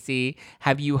 Stacy.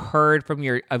 Have you heard from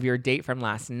your date from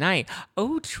last night?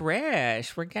 Oh,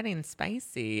 Trish, we're getting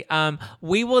spicy.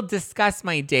 We will discuss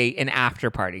my date in after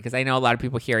party, because I know a lot of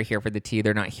people here are here for the tea.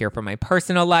 They're not here for my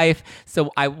personal life. So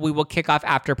we will kick off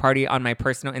after party on my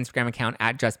personal Instagram account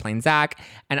at JustPlainZach,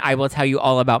 and I will tell you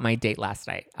all about my date last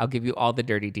night. I'll give you all the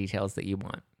dirty details that you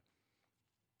want.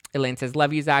 Elaine says,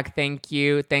 love you, Zach. Thank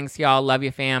you. Thanks, y'all. Love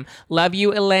you, fam. Love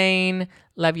you, Elaine.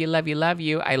 Love you, love you, love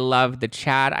you. I love the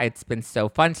chat. It's been so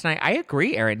fun tonight. I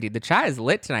agree, Aaron. Dude, the chat is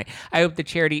lit tonight. I hope the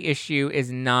charity issue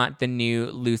is not the new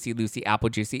Lucy Apple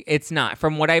Juicy. It's not.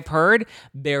 From what I've heard,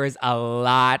 there is a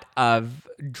lot of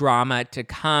drama to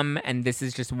come, and this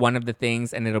is just one of the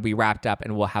things, and it'll be wrapped up,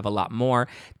 and we'll have a lot more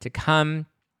to come.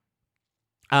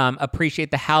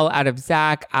 Appreciate the hell out of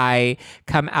Zach. I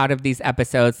come out of these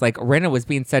episodes like Rinna was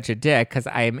being such a dick because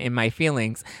I'm in my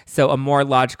feelings. So a more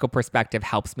logical perspective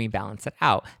helps me balance it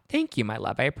out. Thank you, my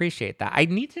love. I appreciate that. I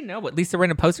need to know what Lisa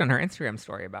Rinna posted on her Instagram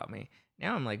story about me.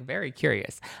 Now I'm like very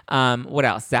curious. What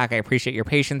else? Zach, I appreciate your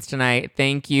patience tonight.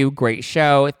 Thank you. Great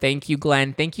show. Thank you,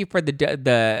 Glenn. Thank you for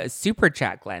the super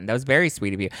chat, Glenn. That was very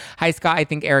sweet of you. Hi, Scott. I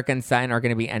think Erica and Sutton are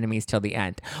going to be enemies till the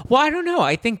end. Well, I don't know.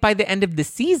 I think by the end of the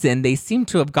season, they seem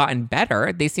to have gotten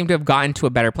better. They seem to have gotten to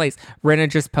a better place. Rinna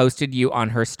just posted you on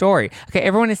her story. Okay,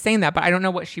 everyone is saying that, but I don't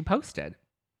know what she posted.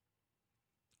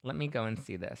 Let me go and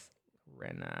see this.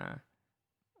 Rinna,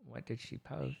 what did she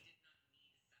post?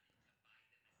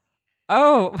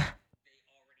 Oh,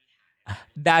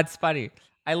 that's funny.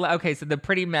 Okay, so the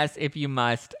pretty mess if you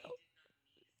must.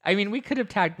 I mean, we could have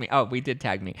tagged me. Oh, we did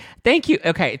tag me. Thank you.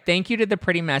 Okay, thank you to the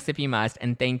pretty mess if you must,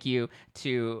 and thank you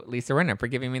to Lisa Rinna for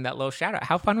giving me that little shout out.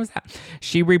 How fun was that?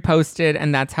 She reposted,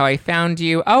 and that's how I found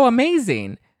you. Oh,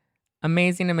 amazing.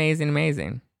 Amazing, amazing,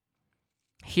 amazing.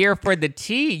 Here for the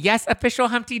tea. Yes, official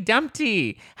Humpty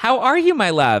Dumpty. How are you, my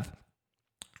love?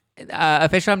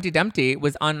 Official Humpty Dumpty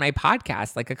was on my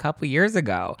podcast like a couple years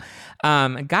ago.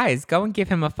 Guys, go and give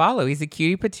him a follow. He's a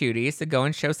cutie patootie, so go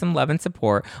and show some love and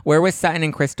support. Where was Sutton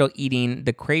and Crystal eating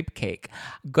the crepe cake?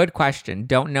 Good question.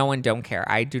 Don't know and don't care.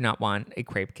 I do not want a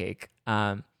crepe cake.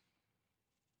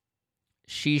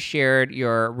 She shared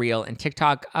your reel and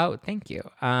TikTok. Oh, thank you.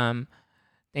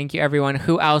 Thank you, everyone.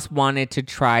 Who else wanted to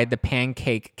try the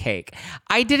pancake cake?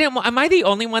 I didn't. Am I the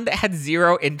only one that had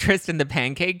zero interest in the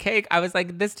pancake cake? I was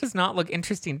like, this does not look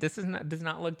interesting. This does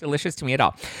not look delicious to me at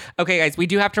all. Okay, guys, we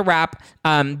do have to wrap.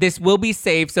 This will be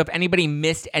saved. So if anybody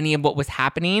missed any of what was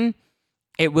happening,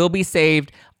 it will be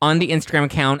saved on the Instagram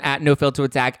account at No Filter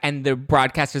with Zach. And the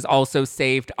broadcast is also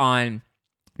saved on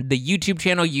the YouTube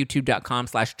channel,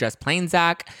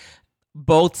 youtube.com/justplainzach.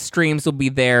 Both streams will be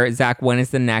there. Zach, when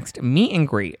is the next meet and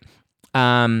greet?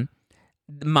 My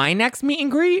next meet and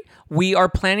greet, we are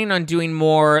planning on doing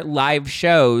more live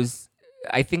shows.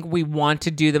 I think we want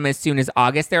to do them as soon as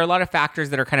August. There are a lot of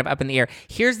factors that are kind of up in the air.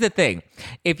 Here's the thing.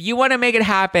 If you want to make it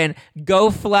happen,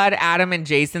 go flood Adam and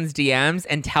Jason's DMs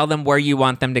and tell them where you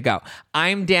want them to go.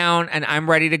 I'm down and I'm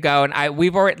ready to go. And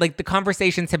we've already, like, the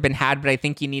conversations have been had, but I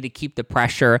think you need to keep the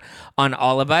pressure on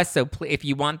all of us. So if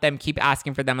you want them, keep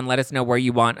asking for them and let us know where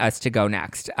you want us to go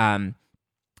next. The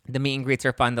meet and greets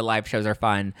are fun. The live shows are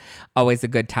fun. Always a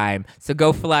good time. So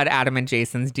go flood Adam and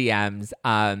Jason's DMs.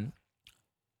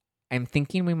 I'm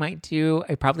thinking we might do,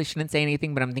 I probably shouldn't say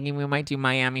anything, but I'm thinking we might do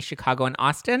Miami, Chicago, and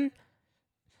Austin.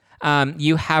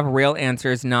 You have real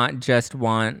answers, not just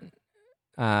want,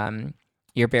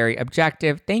 you're very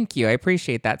objective. Thank you. I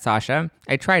appreciate that, Sasha.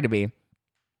 I try to be.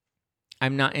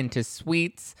 I'm not into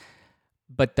sweets,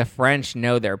 but the French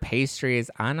know their pastries.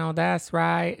 I know that's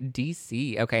right.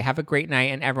 DC. Okay, have a great night.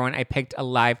 And everyone, I picked a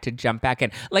live to jump back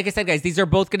in. Like I said, guys, these are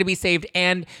both going to be saved.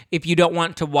 And if you don't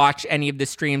want to watch any of the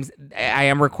streams, I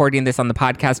am recording this on the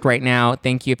podcast right now.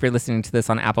 Thank you. If you're listening to this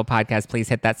on Apple Podcasts, please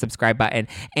hit that subscribe button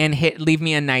and leave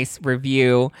me a nice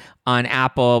review on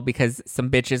Apple, because some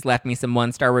bitches left me some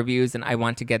 1-star reviews and I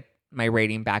want to get my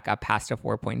rating back up past a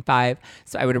 4.5.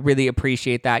 So I would really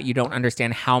appreciate that. You don't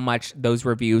understand how much those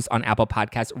reviews on Apple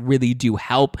Podcasts really do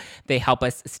help. They help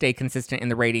us stay consistent in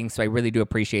the ratings. So I really do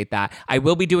appreciate that. I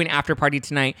will be doing After Party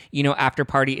tonight. You know, After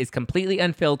Party is completely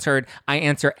unfiltered. I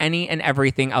answer any and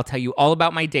everything. I'll tell you all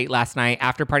about my date last night.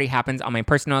 After Party happens on my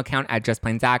personal account at Just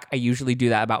Plain Zach. I usually do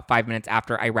that about 5 minutes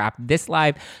after I wrap this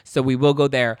live. So we will go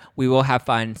there. We will have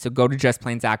fun. So go to Just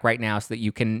Plain Zach right now so that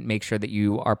you can make sure that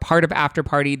you are part of After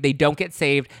Party. They don't get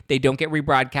saved. They don't get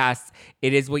rebroadcasts.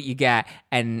 It is what you get,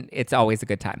 and it's always a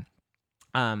good time.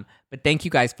 But thank you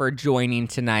guys for joining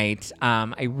tonight.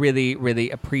 I really,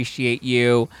 really appreciate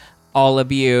you, all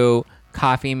of you.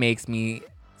 Coffee makes me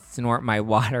snort my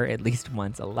water at least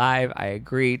once alive. I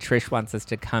agree. Trish wants us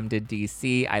to come to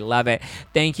DC. I love it.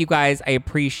 Thank you guys. I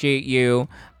appreciate you.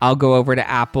 I'll go over to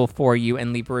Apple for you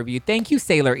and leave a review. Thank you,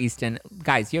 Sailor Easton.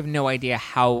 Guys, you have no idea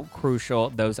how crucial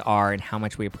those are and how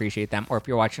much we appreciate them. Or if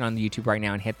you're watching on the YouTube right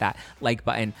now and hit that like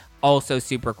button, also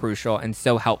super crucial and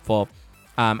so helpful.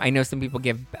 I know some people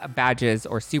give badges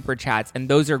or super chats, and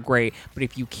those are great. But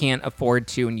if you can't afford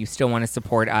to and you still want to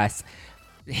support us,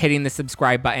 hitting the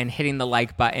subscribe button, hitting the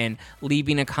like button,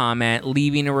 leaving a comment,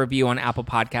 leaving a review on Apple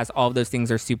Podcasts. All of those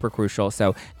things are super crucial.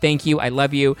 So thank you. I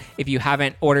love you. If you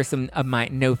haven't, ordered some of my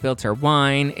no filter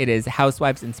wine. It is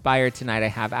Housewives inspired. Tonight I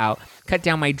have out Cut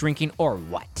Down My Drinking or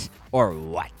What?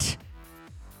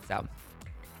 So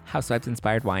Housewives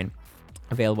inspired wine.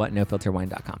 Available at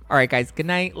nofilterwine.com. All right, guys. Good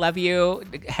night. Love you.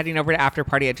 Heading over to after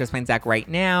party at Just Plain Zach right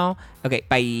now. Okay,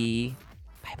 bye.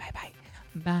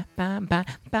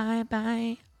 Bye.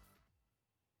 Bye.